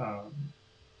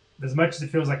as much as it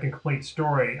feels like a complete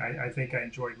story, I think I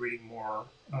enjoyed reading more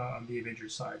on the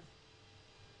Avengers side.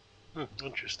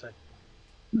 Interesting.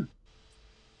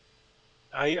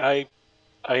 I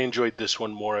enjoyed this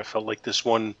one more. I felt like this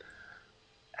one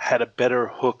had a better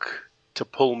hook to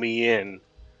pull me in,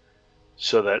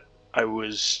 so that I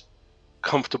was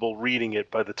comfortable reading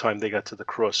it by the time they got to the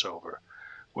crossover.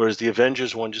 Whereas the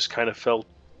Avengers one just kind of felt,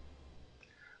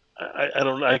 I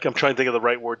don't know, I'm trying to think of the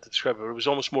right word to describe it, but it was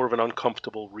almost more of an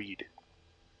uncomfortable read.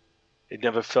 It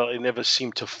never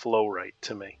seemed to flow right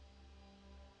to me.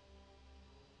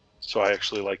 So I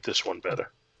actually like this one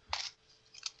better.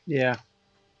 Yeah.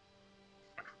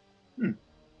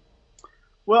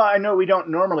 Well, I know we don't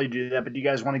normally do that, but do you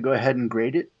guys want to go ahead and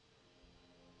grade it?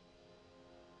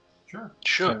 Sure.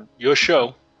 Sure. Your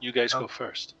show. You guys go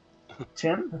first.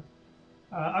 Tim?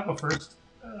 I'll go first.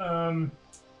 I'm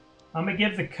gonna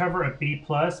give the cover a B+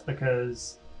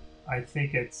 because I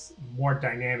think it's more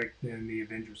dynamic than the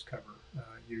Avengers cover.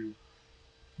 You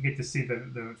get to see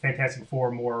the Fantastic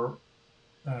Four more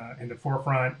in the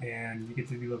forefront, and you get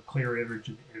to look clearer image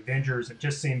of the Avengers. It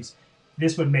just seems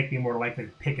this would make me more likely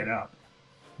to pick it up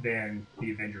than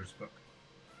the Avengers book.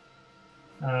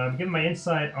 Give my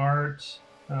inside art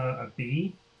a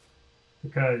B,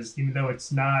 because even though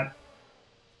it's not,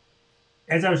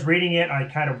 as I was reading it, I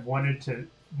kind of wanted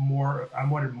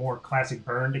more classic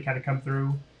Byrne to kind of come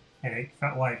through, and it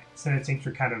felt like Senate Inks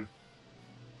were kind of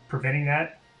preventing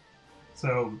that.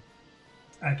 So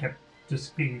I kept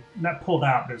just being not pulled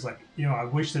out, but it was like,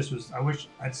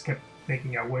 I just kept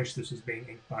thinking, I wish this was being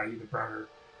inked by either Byrne or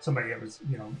somebody that was,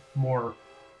 more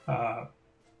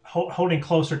holding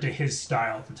closer to his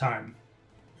style at the time.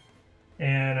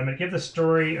 And I'm going to give the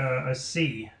story a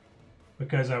C,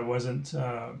 because I wasn't,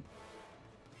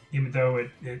 even though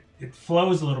it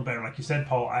flows a little better, like you said,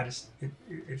 Paul,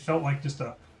 it felt like just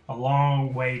a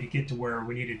long way to get to where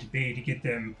we needed to be to get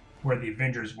them where the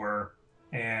Avengers were.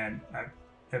 And I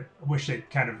wish it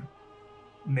kind of,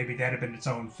 maybe that had been its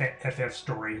own FF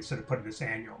story instead of putting this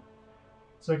annual.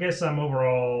 So I guess I'm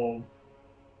overall,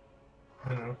 I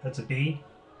don't know, that's a B,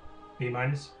 B-,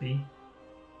 B.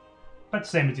 But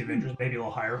same as the Avengers, maybe a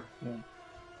little higher.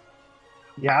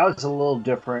 Yeah, I was a little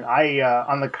different.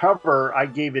 On the cover, I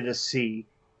gave it a C.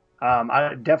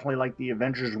 I definitely like the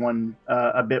Avengers one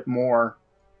a bit more.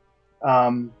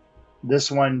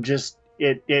 This one just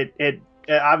it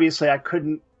obviously I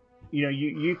couldn't,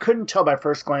 you couldn't tell by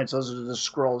first glance those are the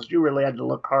scrolls. You really had to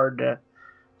look hard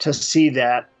to see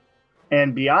that.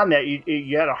 And beyond that,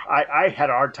 I had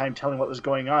a hard time telling what was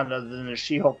going on, other than a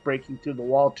She-Hulk breaking through the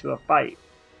wall to a fight.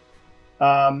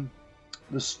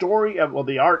 The story of,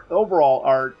 the art, overall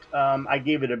art, I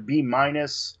gave it a B-.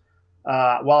 While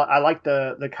I like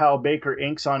the Kyle Baker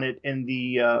inks on it in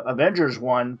the Avengers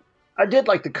one, I did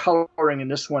like the coloring in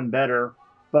this one better.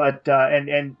 But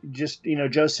and just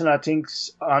Joe Sinnott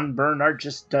inks on Byrne art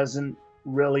just doesn't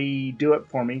really do it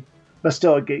for me. But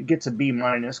still, it gets a B-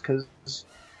 because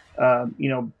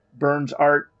Byrne's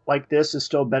art like this is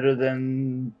still better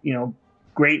than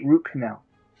Great Root Canal.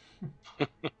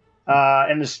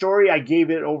 And the story, I gave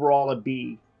it overall a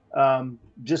B.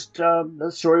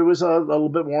 The story was a little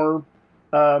bit more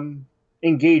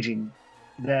engaging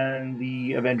than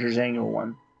the Avengers annual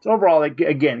one. So overall,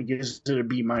 again, it gives it a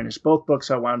B-. Both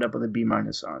books I wound up with a B-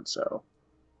 on. So,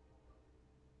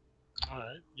 all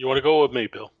right, you want to go with me,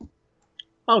 Bill?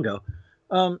 I'll go.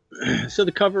 So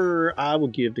the cover, I will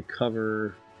give the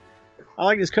cover. I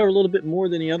like this cover a little bit more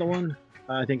than the other one.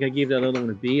 I think I gave that other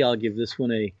one a B. I'll give this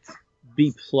one a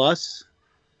B+.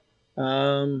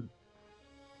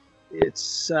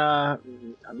 It's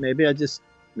maybe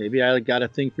I got a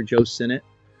thing for Joe Sinnott,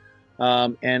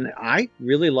 and I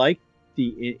really like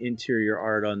the interior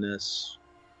art on this.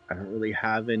 I don't really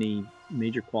have any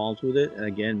major qualms with it. And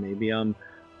again,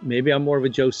 maybe I'm more of a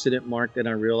Joe Sinnott mark than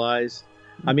I realized.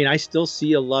 I mean, I still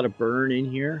see a lot of Byrne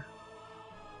in here,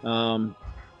 and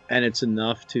it's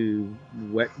enough to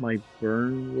wet my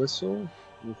Byrne whistle,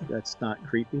 if that's not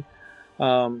creepy.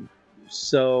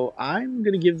 So I'm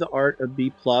going to give the art a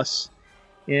B+,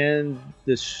 and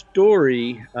the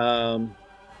story, and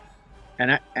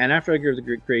after I give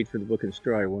the grade for the book and the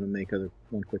story, I want to make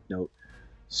one quick note.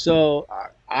 So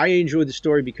I enjoyed the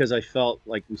story because I felt,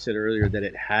 like we said earlier, that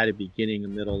it had a beginning, a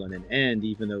middle, and an end,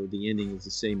 even though the ending is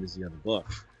the same as the other book.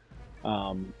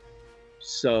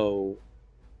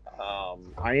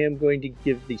 I am going to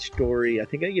give the story. I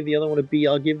think I give the other one a B.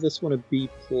 I'll give this one a B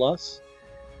plus.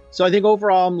 So I think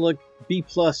overall I'm B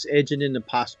plus, edging into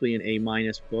possibly an A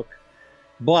minus book.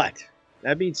 But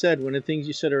that being said, one of the things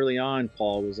you said early on,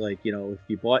 Paul, was like, if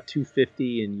you bought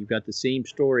 250 and you got the same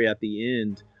story at the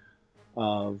end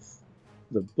of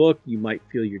the book, you might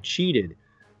feel you're cheated.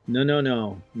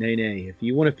 No. Nay. If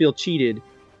you want to feel cheated,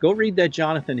 go read that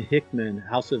Jonathan Hickman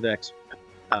House of X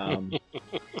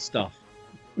stuff.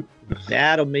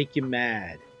 That'll make you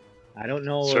mad. I don't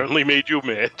know. Certainly made you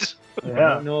mad. I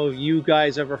don't know if you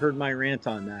guys ever heard my rant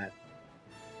on that.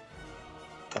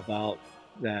 About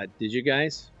that. Did you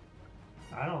guys?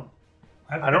 I don't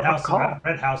recall.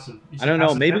 Red House of. I don't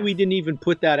know. Maybe we didn't even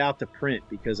put that out to print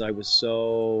because I was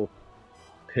so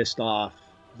pissed off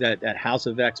that House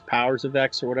of X, Powers of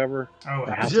X, or whatever. Oh,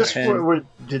 Is this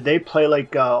did they play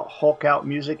like Hulk out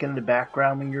music in the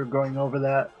background when you were going over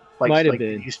that? Might have like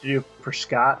been. they used to do for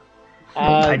Scott.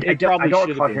 I don't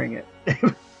recall hearing it.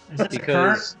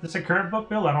 Is this a current book,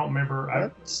 Bill? I don't remember.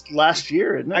 That's last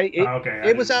year, isn't it?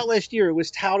 It was out last year. It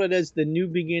was touted as the new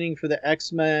beginning for the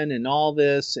X-Men and all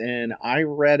this, and I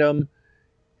read them,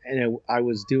 and I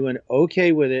was doing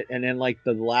okay with it. And then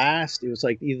it was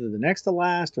like either the next to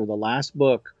last or the last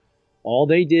book. All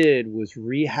they did was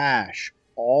rehash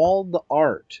all the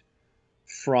art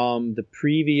from the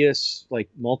previous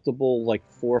multiple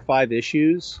 4 or 5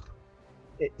 issues,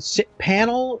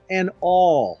 panel and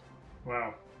all.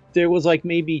 Wow. There was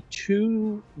maybe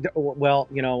 2. Well,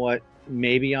 you know what?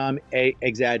 Maybe I'm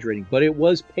exaggerating, but it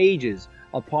was pages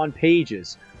upon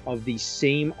pages of the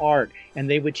same art, and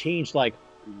they would change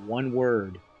one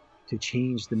word to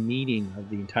change the meaning of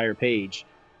the entire page.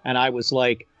 And I was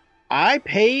like, I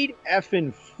paid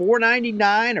effing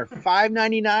 $4.99 or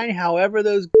 $5.99, however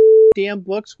those damn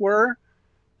books were,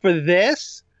 for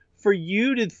this, for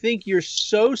you to think you're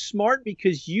so smart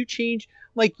because you changed.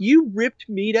 You ripped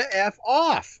me to F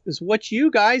off is what you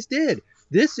guys did.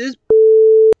 This is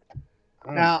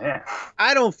now.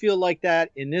 I don't feel like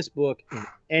that in this book in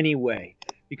any way,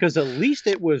 because at least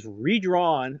it was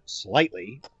redrawn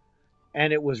slightly,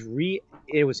 and it was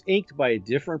inked by a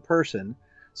different person.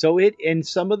 So and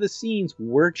some of the scenes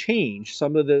were changed.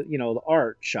 Some of the the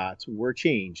art shots were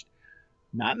changed.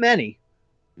 Not many,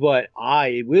 but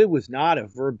it was not a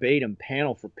verbatim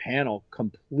panel for panel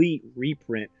complete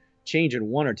reprint. Changing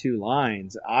 1 or 2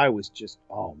 lines, I was just,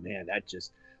 oh man,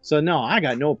 no, I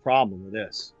got no problem with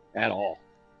this at all.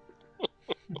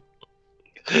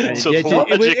 So the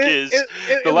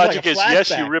logic is,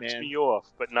 yes, you ripped man. me off,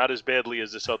 but not as badly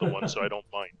as this other one, so I don't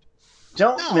mind.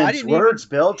 Don't mince words,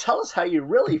 Bill. Tell us how you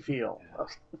really feel.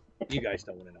 You guys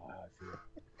don't want to know how I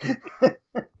feel.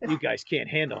 You guys can't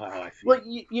handle how I feel.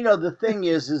 Well, the thing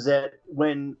is that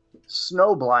when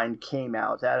Snowblind came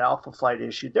out, that Alpha Flight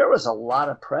issue, there was a lot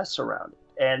of press around it,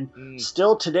 and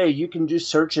still today you can do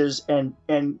searches and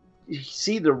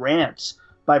see the rants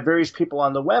by various people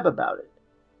on the web about it.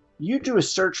 You do a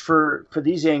search for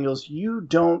these angles, you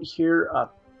don't hear a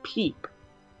peep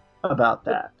about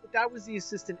that. But that was the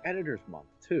assistant editor's month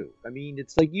too. I mean,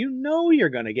 it's you're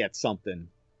gonna get something.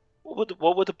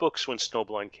 What were the books when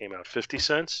Snowblind came out? 50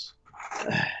 cents?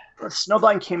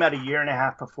 Snowblind came out a year and a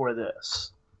half before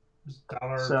this.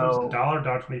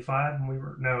 $1.25, and we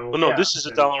were this is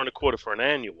 $1.25 for an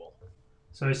annual.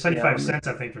 So it's 75 cents,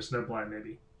 I think, for Snowblind,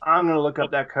 maybe. I'm going to look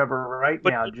up that cover right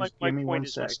now. Just my give me point one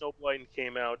is, sec. when Snowblind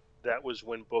came out, that was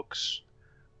when books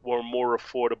were more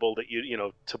affordable that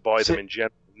to buy them in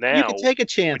general. Now you can take a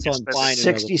chance on buying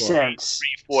 60 cents,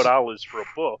 $3-4 for a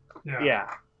book. Yeah.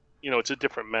 It's a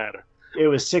different matter. It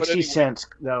was 60 cents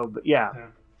though, but yeah.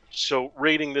 So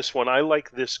rating this one, I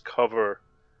like this cover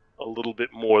a little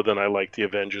bit more than I like the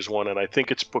Avengers one, and I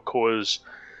think it's because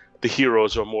the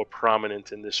heroes are more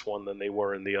prominent in this one than they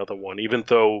were in the other one. Even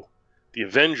though the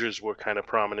Avengers were kind of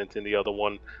prominent in the other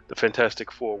one, the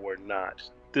Fantastic Four were not.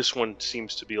 This one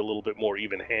seems to be a little bit more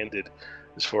even-handed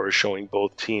as far as showing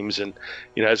both teams, and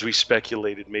as we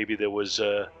speculated, maybe there was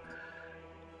a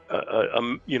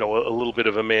little bit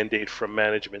of a mandate from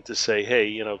management to say,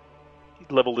 hey,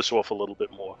 level this off a little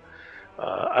bit more.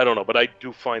 I don't know, but I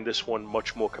do find this one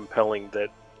much more compelling. That,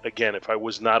 again, if I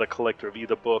was not a collector of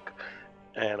either book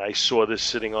and I saw this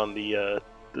sitting on the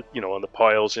on the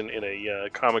piles in a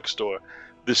comic store,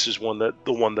 this is the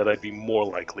one that I'd be more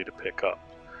likely to pick up.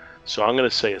 So I'm going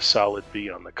to say a solid B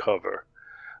on the cover.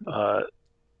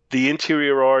 The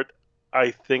interior art,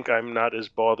 I think I'm not as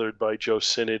bothered by Joe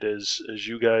Sinnott as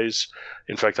you guys.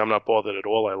 In fact, I'm not bothered at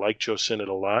all. I like Joe Sinnott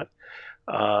a lot.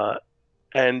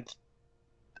 And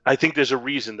I think there's a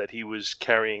reason that he was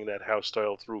carrying that house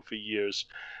style through for years.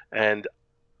 And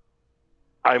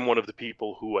I'm one of the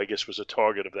people who I guess was a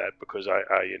target of that because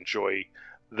I enjoy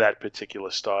that particular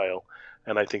style,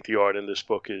 and I think the art in this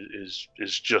book is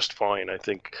just fine. I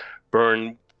think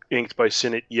Byrne, inked by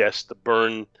Sinnott, yes, the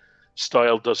Byrne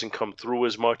style doesn't come through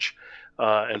as much.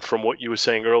 And from what you were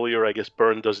saying earlier, I guess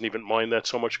Byrne doesn't even mind that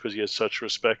so much because he has such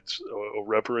respect or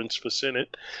reverence for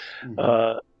Sinnott.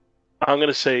 Mhm. I'm going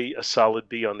to say a solid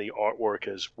B on the artwork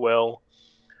as well.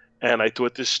 And I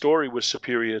thought this story was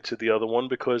superior to the other one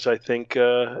because I think,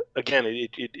 again,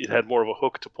 it had more of a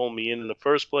hook to pull me in the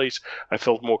first place. I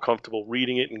felt more comfortable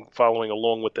reading it and following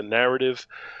along with the narrative.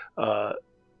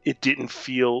 It didn't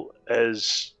feel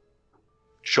as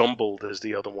jumbled as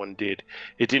the other one did.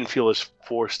 It didn't feel as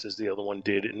forced as the other one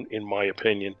did, in my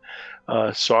opinion.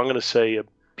 So I'm going to say a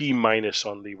B minus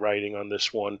on the writing on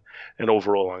this one. And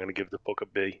overall, I'm going to give the book a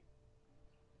B.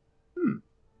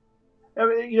 I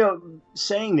mean,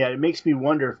 saying that, it makes me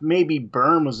wonder if maybe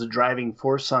Byrne was the driving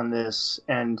force on this,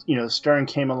 and Stern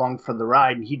came along for the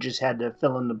ride, and he just had to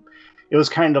fill in the. It was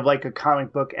kind of like a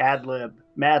comic book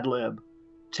Mad Lib,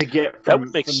 to get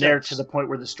from there to the point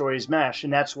where the story is meshed,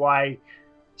 and that's why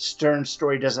Stern's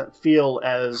story doesn't feel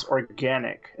as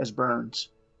organic as Byrne's.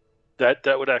 That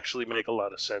would actually make a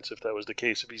lot of sense if that was the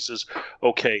case. If he says,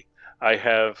 "Okay, I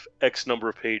have X number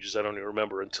of pages, I don't even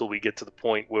remember until we get to the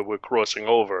point where we're crossing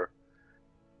over."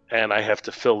 And I have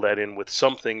to fill that in with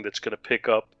something that's going to pick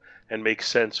up and make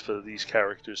sense for these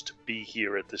characters to be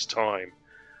here at this time.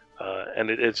 And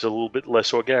it's a little bit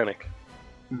less organic.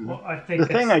 Well, I think the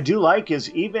thing I do like is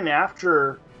even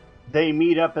after they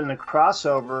meet up in the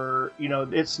crossover,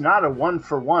 it's not a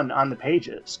one-for-one on the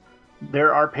pages.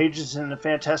 There are pages in the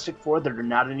Fantastic Four that are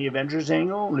not in the Avengers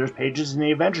angle, and there's pages in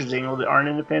the Avengers angle that aren't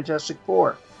in the Fantastic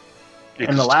Four.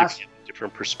 And the last...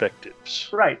 different perspectives.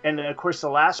 Right, and of course the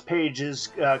last page is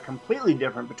completely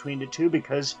different between the two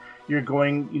because you're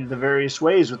going the various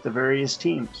ways with the various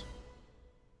teams.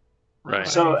 Right.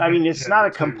 So I mean, it's not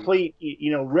a complete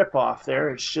rip-off there.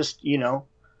 It's just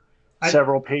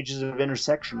several pages of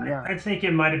intersection. Yeah, I think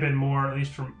it might have been more, at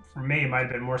least for me, it might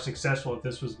have been more successful if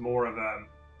this was more of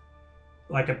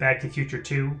like a Back to the Future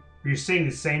 2. Where you're seeing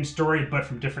the same story but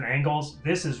from different angles.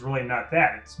 This is really not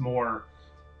that. It's more.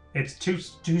 It's two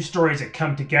stories that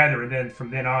come together, and then from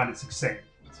then on, it's the same.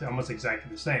 It's almost exactly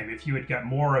the same. If you had got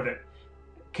more of it,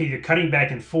 either cutting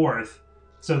back and forth,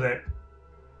 so that,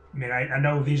 I mean, I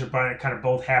know these are kind of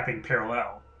both happening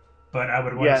parallel, but I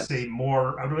would want to see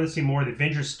more. I would want to see more of the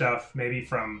Avengers stuff, maybe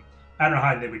from. I don't know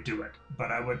how they would do it, but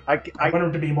I want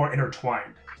them to be more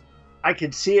intertwined. I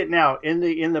could see it now in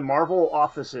the Marvel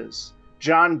offices.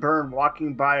 John Byrne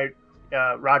walking by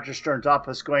Roger Stern's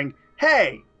office, going,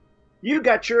 "Hey, you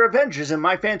got your Avengers in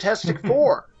my Fantastic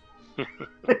Four."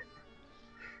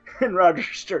 And Roger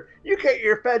Stern, "You got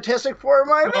your Fantastic Four in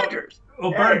my Avengers."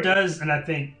 Well, Byrne does, and I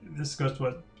think this goes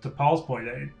to Paul's point,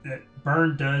 that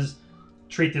Byrne does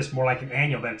treat this more like an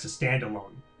annual, that it's a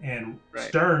standalone. And right.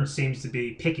 Stern seems to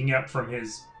be picking up from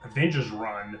his Avengers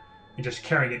run and just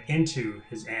carrying it into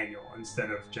his annual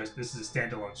instead of just, this is a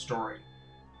standalone story.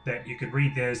 That you could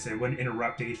read this and it wouldn't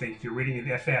interrupt anything. If you're reading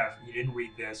the FF, you didn't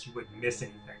read this, you wouldn't miss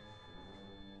anything.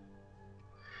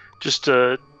 Just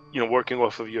working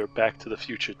off of your Back to the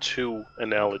Future 2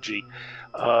 analogy,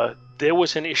 there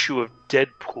was an issue of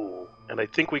Deadpool, and I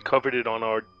think we covered it on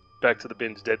our Back to the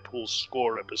Bins Deadpool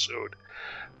score episode,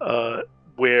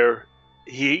 where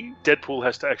Deadpool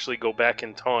has to actually go back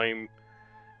in time,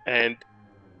 and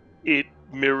it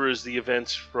mirrors the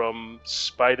events from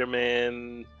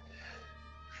Spider-Man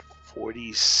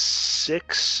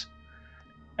 46,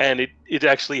 and it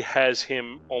actually has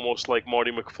him almost like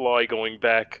Marty McFly going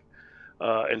back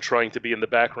and trying to be in the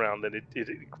background, and it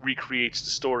recreates the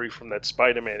story from that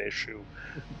Spider-Man issue,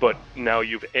 but now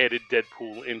you've added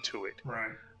Deadpool into it.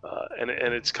 Right. And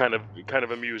it's kind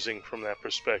of amusing from that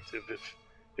perspective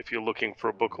if you're looking for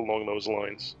a book along those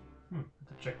lines.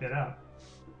 Check that out.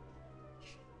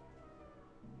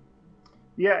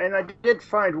 Yeah, and I did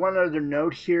find one other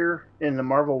note here in the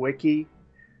Marvel Wiki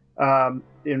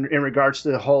in regards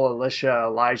to the whole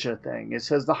Elijah thing. It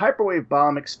says the hyperwave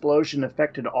bomb explosion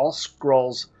affected all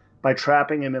Skrulls by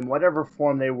trapping them in whatever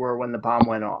form they were when the bomb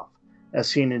went off, as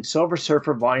seen in Silver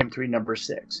Surfer Volume 3, Number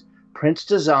 6. Prince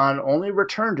Dazan only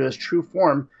returned to his true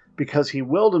form because he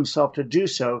willed himself to do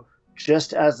so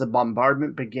just as the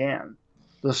bombardment began.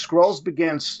 The Skrulls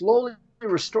began slowly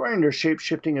restoring their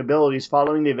shape-shifting abilities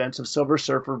following the events of Silver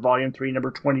Surfer Volume 3, Number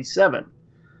 27.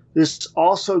 This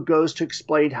also goes to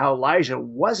explain how Elijah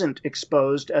wasn't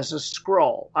exposed as a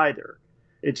Skrull either.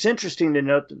 It's interesting to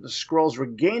note that the Skrulls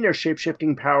regained their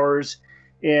shape-shifting powers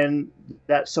in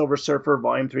that Silver Surfer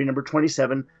Volume 3, Number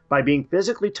 27 by being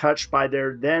physically touched by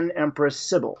their then Empress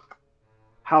Sybil.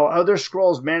 How other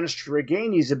Skrulls managed to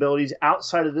regain these abilities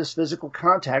outside of this physical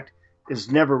contact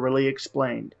is never really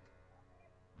explained.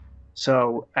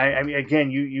 So, I mean,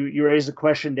 again, you raised the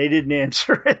question. They didn't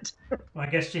answer it. Well, I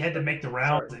guess she had to make the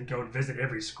rounds and go visit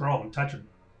every Skrull and touch them.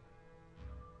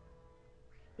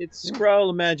 It's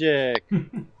Skrull magic.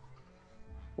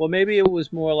 Well, maybe it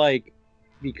was more like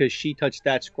because she touched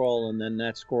that Skrull, and then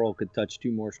that Skrull could touch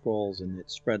 2 more Skrulls, and it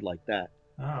spread like that.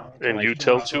 Oh. And Like you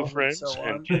tell so 2 on, friends, so on.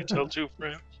 and you tell 2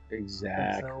 friends.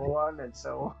 Exactly. And so on and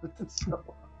so on and so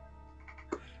on.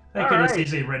 Thank All goodness right.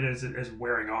 easily read it as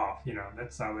wearing off. You know,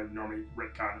 that's how they normally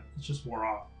retcon it. It's just wore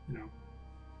off. You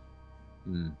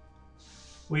know.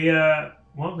 We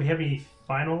have any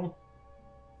final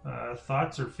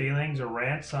thoughts or feelings or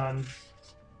rants on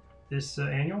this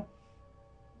annual?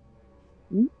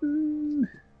 Mm-hmm.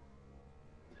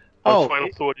 My final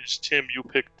thought is, Tim, you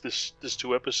picked this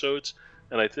 2 episodes,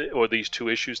 and or these 2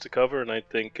 issues to cover, and I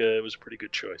think it was a pretty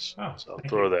good choice. Oh, So I'll thank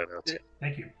throw you. that out.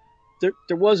 Thank you.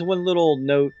 There was one little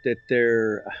note that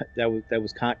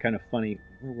was kind of funny.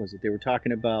 What was it? They were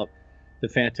talking about the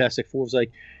Fantastic Four. It was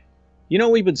like,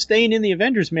 we've been staying in the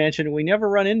Avengers Mansion and we never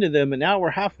run into them, and now we're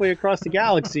halfway across the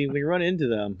galaxy and we run into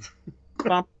them.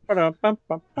 Well, it's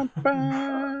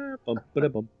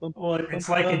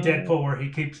like in Deadpool where he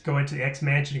keeps going to the X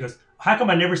Mansion. He goes, "How come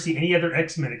I never see any other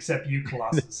X-Men except you,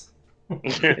 Colossus?"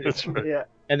 That's right. Yeah.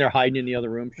 And they're hiding in the other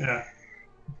room. Yeah.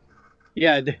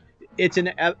 Yeah, it's in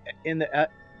the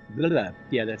blah, blah.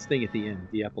 Yeah, that thing at the end,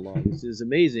 the epilogue. This is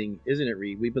amazing, isn't it,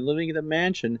 Reed? We've been living in the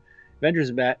mansion,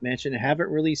 Avengers Mansion, and haven't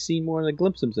really seen more than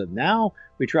glimpses of. Now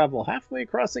we travel halfway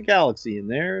across the galaxy, and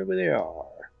there they are.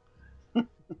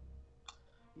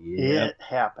 Yeah, It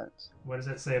happens. What does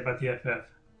that say about the FF?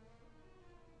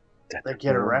 They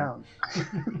get around.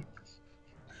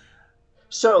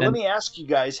 So let And- me ask you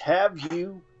guys, have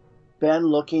you been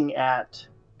looking at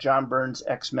John Byrne's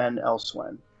X-Men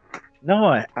elsewhere? No,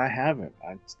 I haven't.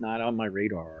 It's not on my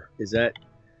radar. Is that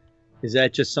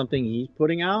just something he's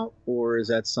putting out, or is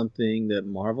that something that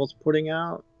Marvel's putting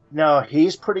out? No,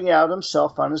 he's putting it out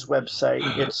himself on his website.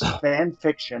 It's fan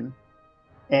fiction.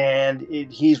 And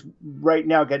he's right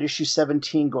now got issue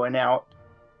 17 going out.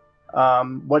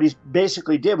 What he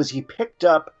basically did was he picked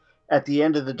up at the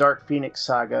end of the Dark Phoenix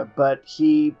saga, but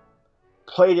he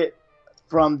played it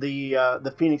from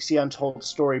the Phoenix the Untold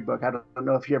storybook. I don't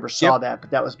know if you ever saw that,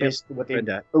 but that was basically what they Read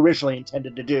that. originally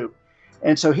intended to do.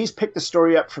 And so he's picked the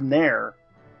story up from there,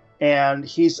 and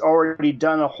he's already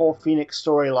done a whole Phoenix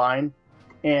storyline,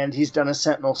 and he's done a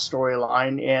Sentinel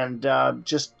storyline, and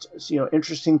just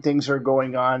interesting things are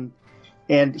going on,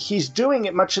 and he's doing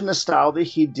it much in the style that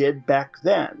he did back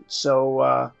then.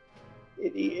 So,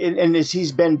 and as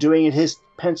he's been doing it, his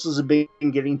pencils have been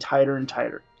getting tighter and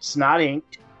tighter. It's not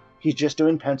inked; he's just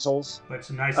doing pencils. But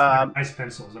it's nice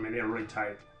pencils. I mean, they're really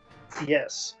tight.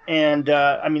 Yes, and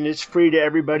it's free to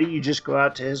everybody. You just go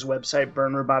out to his website,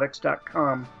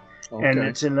 byrnerobotics.com, and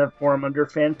it's in the form under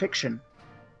fan fiction.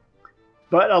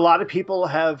 But a lot of people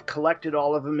have collected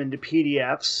all of them into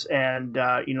PDFs, and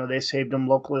they saved them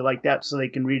locally like that so they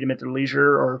can read them at their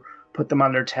leisure or put them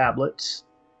on their tablets.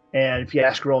 And if you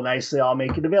ask real nicely, I'll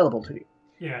make it available to you.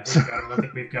 Yeah, I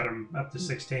think we've got them up to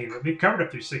 16. We've covered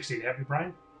up through 16, haven't we,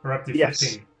 Brian? Or up to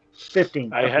 15?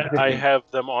 15. I have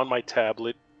them on my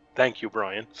tablet. Thank you,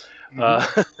 Brian.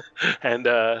 And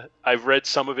I've read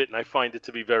some of it, and I find it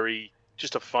to be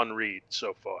just a fun read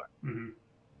so far. Mm-hmm.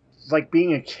 It's like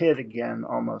being a kid again,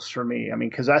 almost, for me. I mean,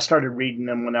 because I started reading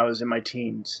them when I was in my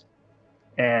teens.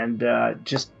 And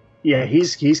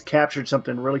he's captured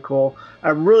something really cool. I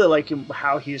really like him,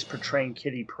 how he's portraying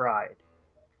Kitty Pryde.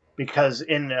 Because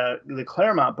in the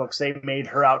Claremont books, they made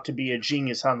her out to be a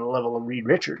genius on the level of Reed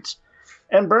Richards.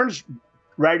 And Byrne's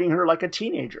writing her like a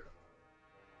teenager.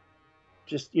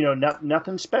 Just,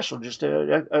 nothing special. Just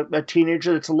a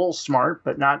teenager that's a little smart,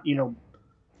 but not,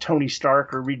 Tony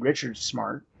Stark or Reed Richards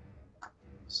smart.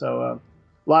 So a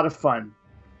lot of fun.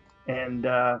 And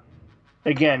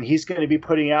again, he's going to be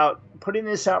putting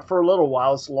this out for a little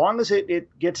while, as long as it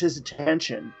gets his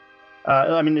attention.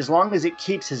 As long as it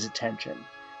keeps his attention,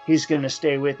 he's going to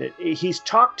stay with it. He's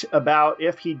talked about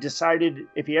if he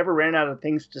ever ran out of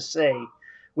things to say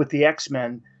with the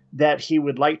X-Men, that he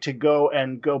would like to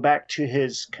go back to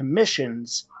his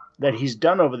commissions that he's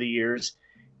done over the years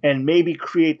and maybe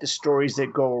create the stories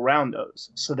that go around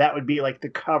those. So that would be like the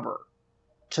cover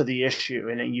to the issue,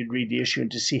 and then you'd read the issue and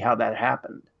to see how that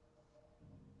happened.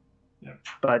 Yeah.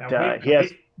 But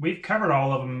we've covered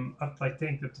all of them up, I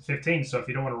think, up to 15. So if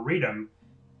you don't want to read them,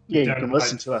 you can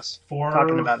listen to us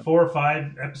talking about them. 4 or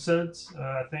 5 episodes,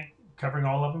 I think, covering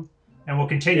all of them, and we'll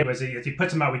continue as he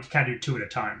puts them out. We can kind of do 2 at a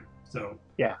time. So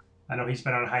yeah, I know he's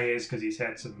been on hiatus because he's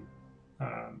had some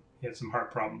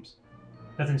heart problems.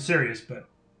 Nothing serious, but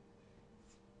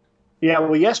Yeah,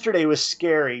 well, yesterday was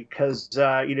scary because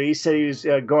he said he was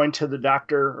going to the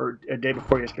doctor, or a day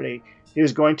before yesterday, he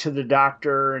was going to the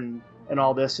doctor and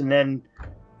all this, and then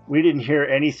we didn't hear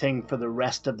anything for the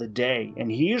rest of the day.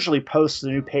 And he usually posts the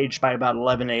new page by about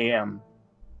 11 a.m.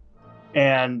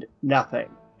 and nothing.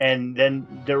 And then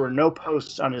there were no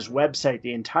posts on his website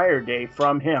the entire day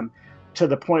from him, to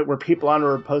the point where people on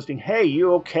were posting, "Hey,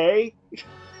 you okay?"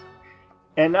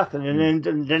 And nothing. And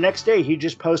then the next day he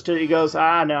just posted, he goes,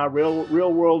 no,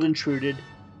 real world intruded.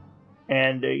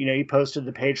 And, he posted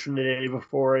the page from the day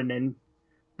before and then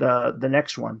the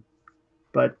next one.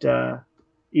 But the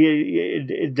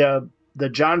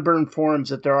John Byrne forums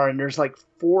that there are, and there's like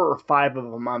 4 or 5 of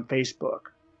them on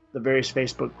Facebook, the various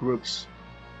Facebook groups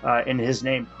in his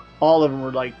name. All of them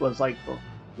was like,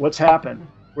 what's happened?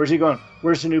 Where's he going?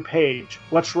 Where's the new page?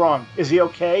 What's wrong? Is he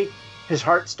okay? His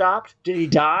heart stopped? Did he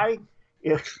die?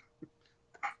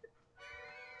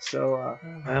 So,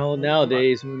 well,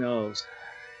 nowadays, who knows?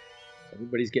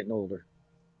 Everybody's getting older.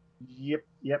 Yep.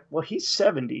 Well, he's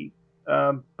 70.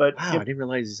 But wow, I didn't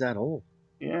realize he's that old.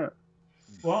 Yeah.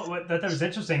 Well, that was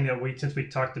interesting that since we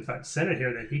talked about Senate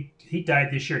here, that he died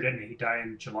this year, didn't he? He died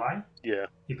in July. Yeah.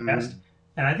 He passed,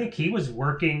 and I think he was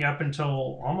working up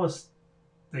until almost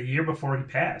the year before he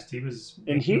passed. He was,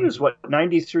 he was what,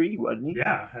 93, wasn't he?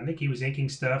 Yeah, I think he was inking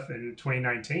stuff in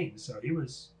 2019. So he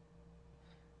was.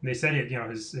 They said it.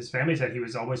 His family said he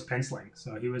was always penciling,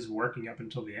 so he was working up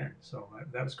until the end. So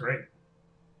that was great.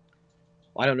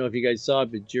 I don't know if you guys saw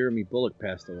it, but Jeremy Bullock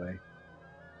passed away.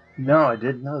 No, I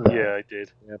didn't know that. Yeah, I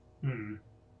did. Yep.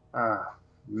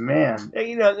 Man,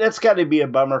 that's got to be a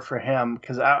bummer for him,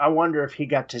 because I wonder if he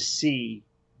got to see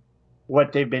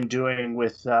what they've been doing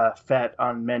with Fett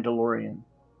on Mandalorian.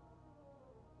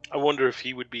 I wonder if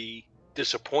he would be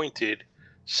disappointed,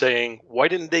 saying, "Why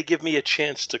didn't they give me a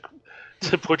chance to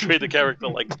portray the character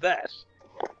like that?"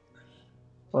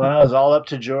 Well, that was all up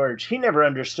to George. He never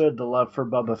understood the love for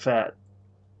Boba Fett.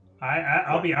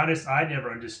 I'll be honest, I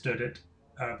never understood it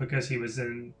because he was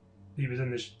in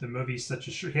the movie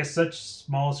he has such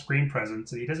small screen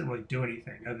presence and he doesn't really do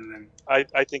anything other than.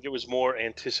 I think it was more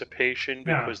anticipation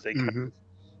because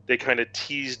they kind of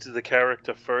teased the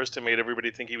character first and made everybody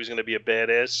think he was going to be a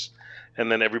badass,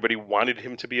 and then everybody wanted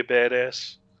him to be a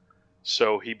badass,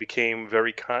 so he became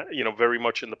very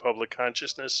much in the public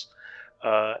consciousness,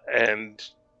 and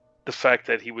the fact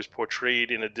that he was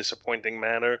portrayed in a disappointing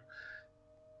manner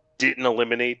didn't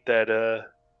eliminate that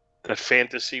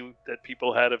fantasy that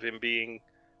people had of him being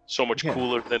so much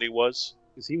cooler than he was.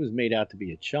 Because he was made out to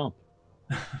be a chump.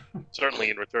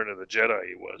 Certainly in Return of the Jedi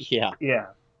he was. Yeah. Yeah.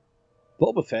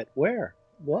 Boba Fett, where?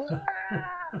 What?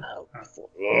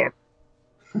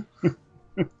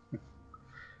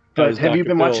 But have you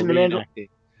been watching the Mandalorian?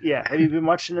 Yeah, have you been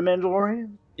watching the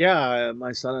Mandalorian? Yeah,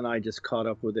 my son and I just caught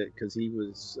up with it because he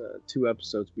was 2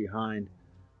 episodes behind.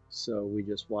 So we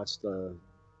just watched the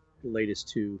latest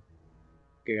 2.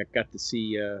 I got to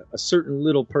see a certain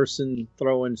little person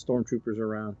throwing stormtroopers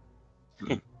around.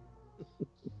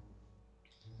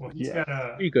 Well, he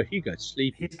got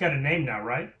sleepy. He's got a name now,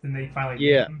 right? Then they finally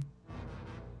Yeah. named him?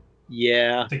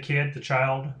 Yeah. The kid, the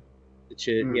child.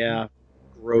 Yeah.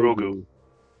 Grogu.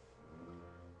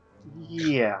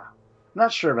 Yeah.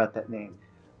 Not sure about that name.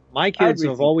 My kids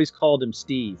have always called him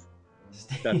Steve.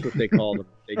 That's what they called him.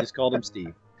 They just called him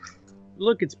Steve.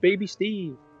 Look, it's baby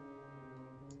Steve.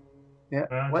 Yeah.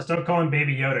 Just don't call him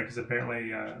Baby Yoda, because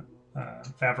apparently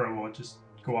Favreau will just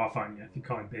go off on you if you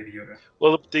call him Baby Yoda.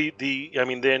 Well,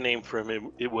 their name for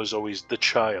him, it was always the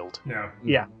child. Yeah.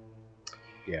 Yeah.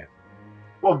 Yeah.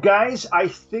 Well, guys, I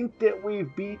think that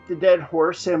we've beat the dead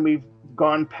horse and we've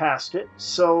gone past it.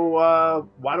 So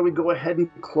why don't we go ahead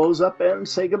and close up and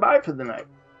say goodbye for the night?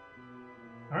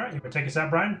 All right. You want to take us out,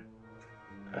 Brian?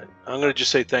 I'm going to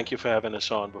just say thank you for having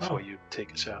us on before you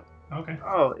take us out. Okay.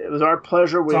 Oh, it was our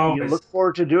pleasure. We look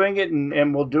forward to doing it,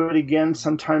 and we'll do it again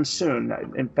sometime soon.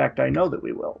 In fact, I know that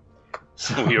we will.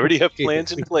 We already have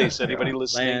plans in place. Anybody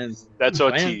listening? That's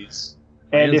our tease.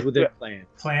 And if it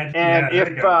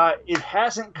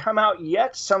hasn't come out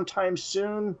yet, sometime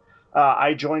soon,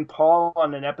 I join Paul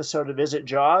on an episode of Visit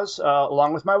Jaws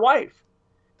along with my wife.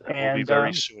 That will be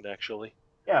very soon, actually.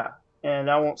 Yeah,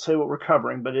 and I won't say what we're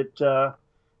covering, but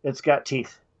it's got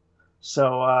teeth.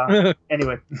 So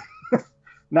anyway.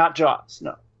 Not Jaws,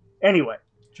 no. Anyway.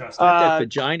 Jaws. Not that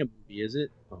vagina movie, is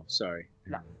it? Oh, sorry.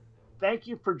 No. Thank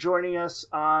you for joining us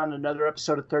on another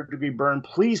episode of Third Degree Burn.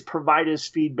 Please provide us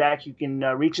feedback. You can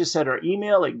reach us at our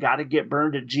email at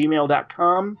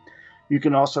gottagetburned@gmail.com. You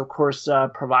can also, of course,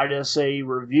 provide us a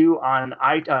review on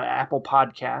Apple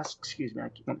Podcasts. Excuse me, I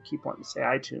keep wanting to say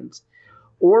iTunes.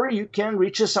 Or you can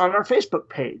reach us on our Facebook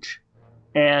page.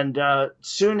 And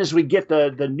soon as we get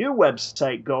the new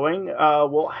website going,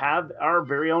 we'll have our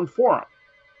very own forum.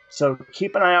 So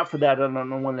keep an eye out for that. I don't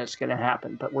know when that's going to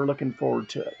happen, but we're looking forward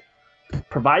to it.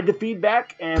 Provide the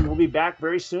feedback, and we'll be back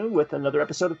very soon with another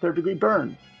episode of Third Degree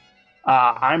Byrne.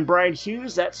 I'm Brian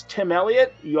Hughes. That's Tim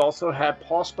Elliott. You also have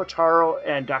Paul Spataro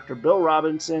and Dr. Bill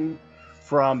Robinson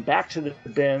from Back to the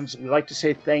Bins. We'd like to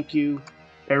say thank you.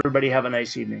 Everybody have a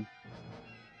nice evening.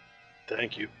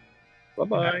 Thank you.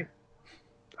 Bye-bye.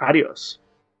 Adios.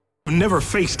 I've never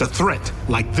faced a threat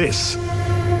like this.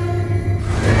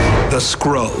 The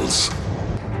Skrulls.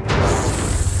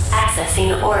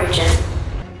 Accessing origin.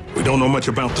 We don't know much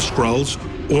about the Skrulls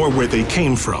or where they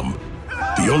came from.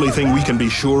 The only thing we can be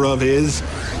sure of is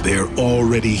they're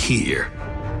already here.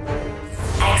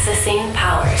 Accessing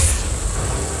powers.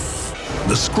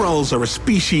 The Skrulls are a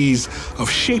species of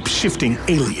shape-shifting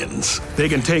aliens. They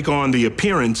can take on the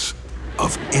appearance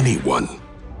of anyone.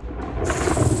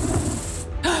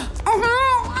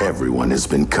 Everyone has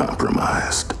been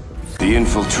compromised. The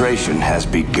infiltration has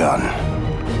begun.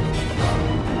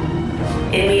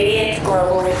 Immediate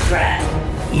global threat.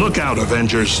 Look out,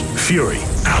 Avengers. Fury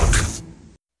out.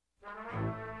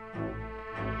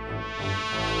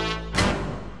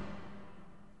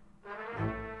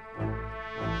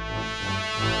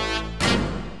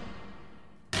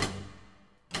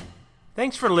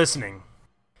 Thanks for listening.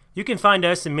 You can find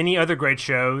us and many other great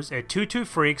shows at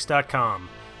 22freaks.com.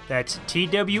 That's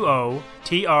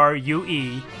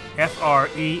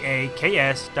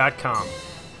TWOTRUEFREAKS.com.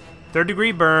 Third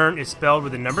Degree Byrne is spelled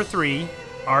with the number 3,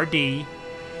 RDDEGREE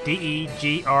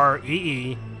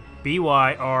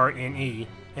BYRNE,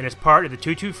 and is part of the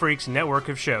 22 Freaks network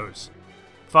of shows.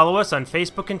 Follow us on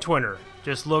Facebook and Twitter.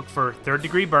 Just look for Third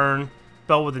Degree Byrne,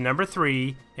 spelled with the number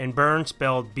 3, and Byrne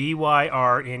spelled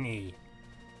BYRNE.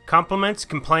 Compliments,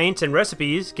 complaints, and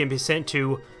recipes can be sent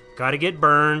to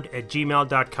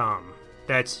gottagetburned@gmail.com.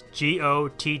 That's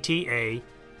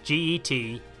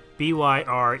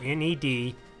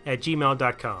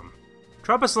GOTTAGETBYRNED@gmail.com.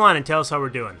 Drop us a line and tell us how we're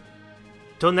doing.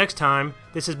 Till next time,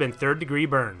 this has been Third Degree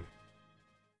Byrne.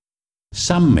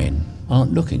 Some men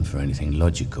aren't looking for anything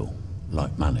logical,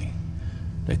 like money.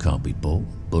 They can't be bought,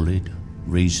 bullied,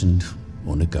 reasoned,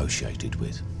 or negotiated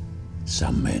with.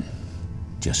 Some men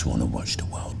just want to watch the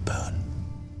world burn.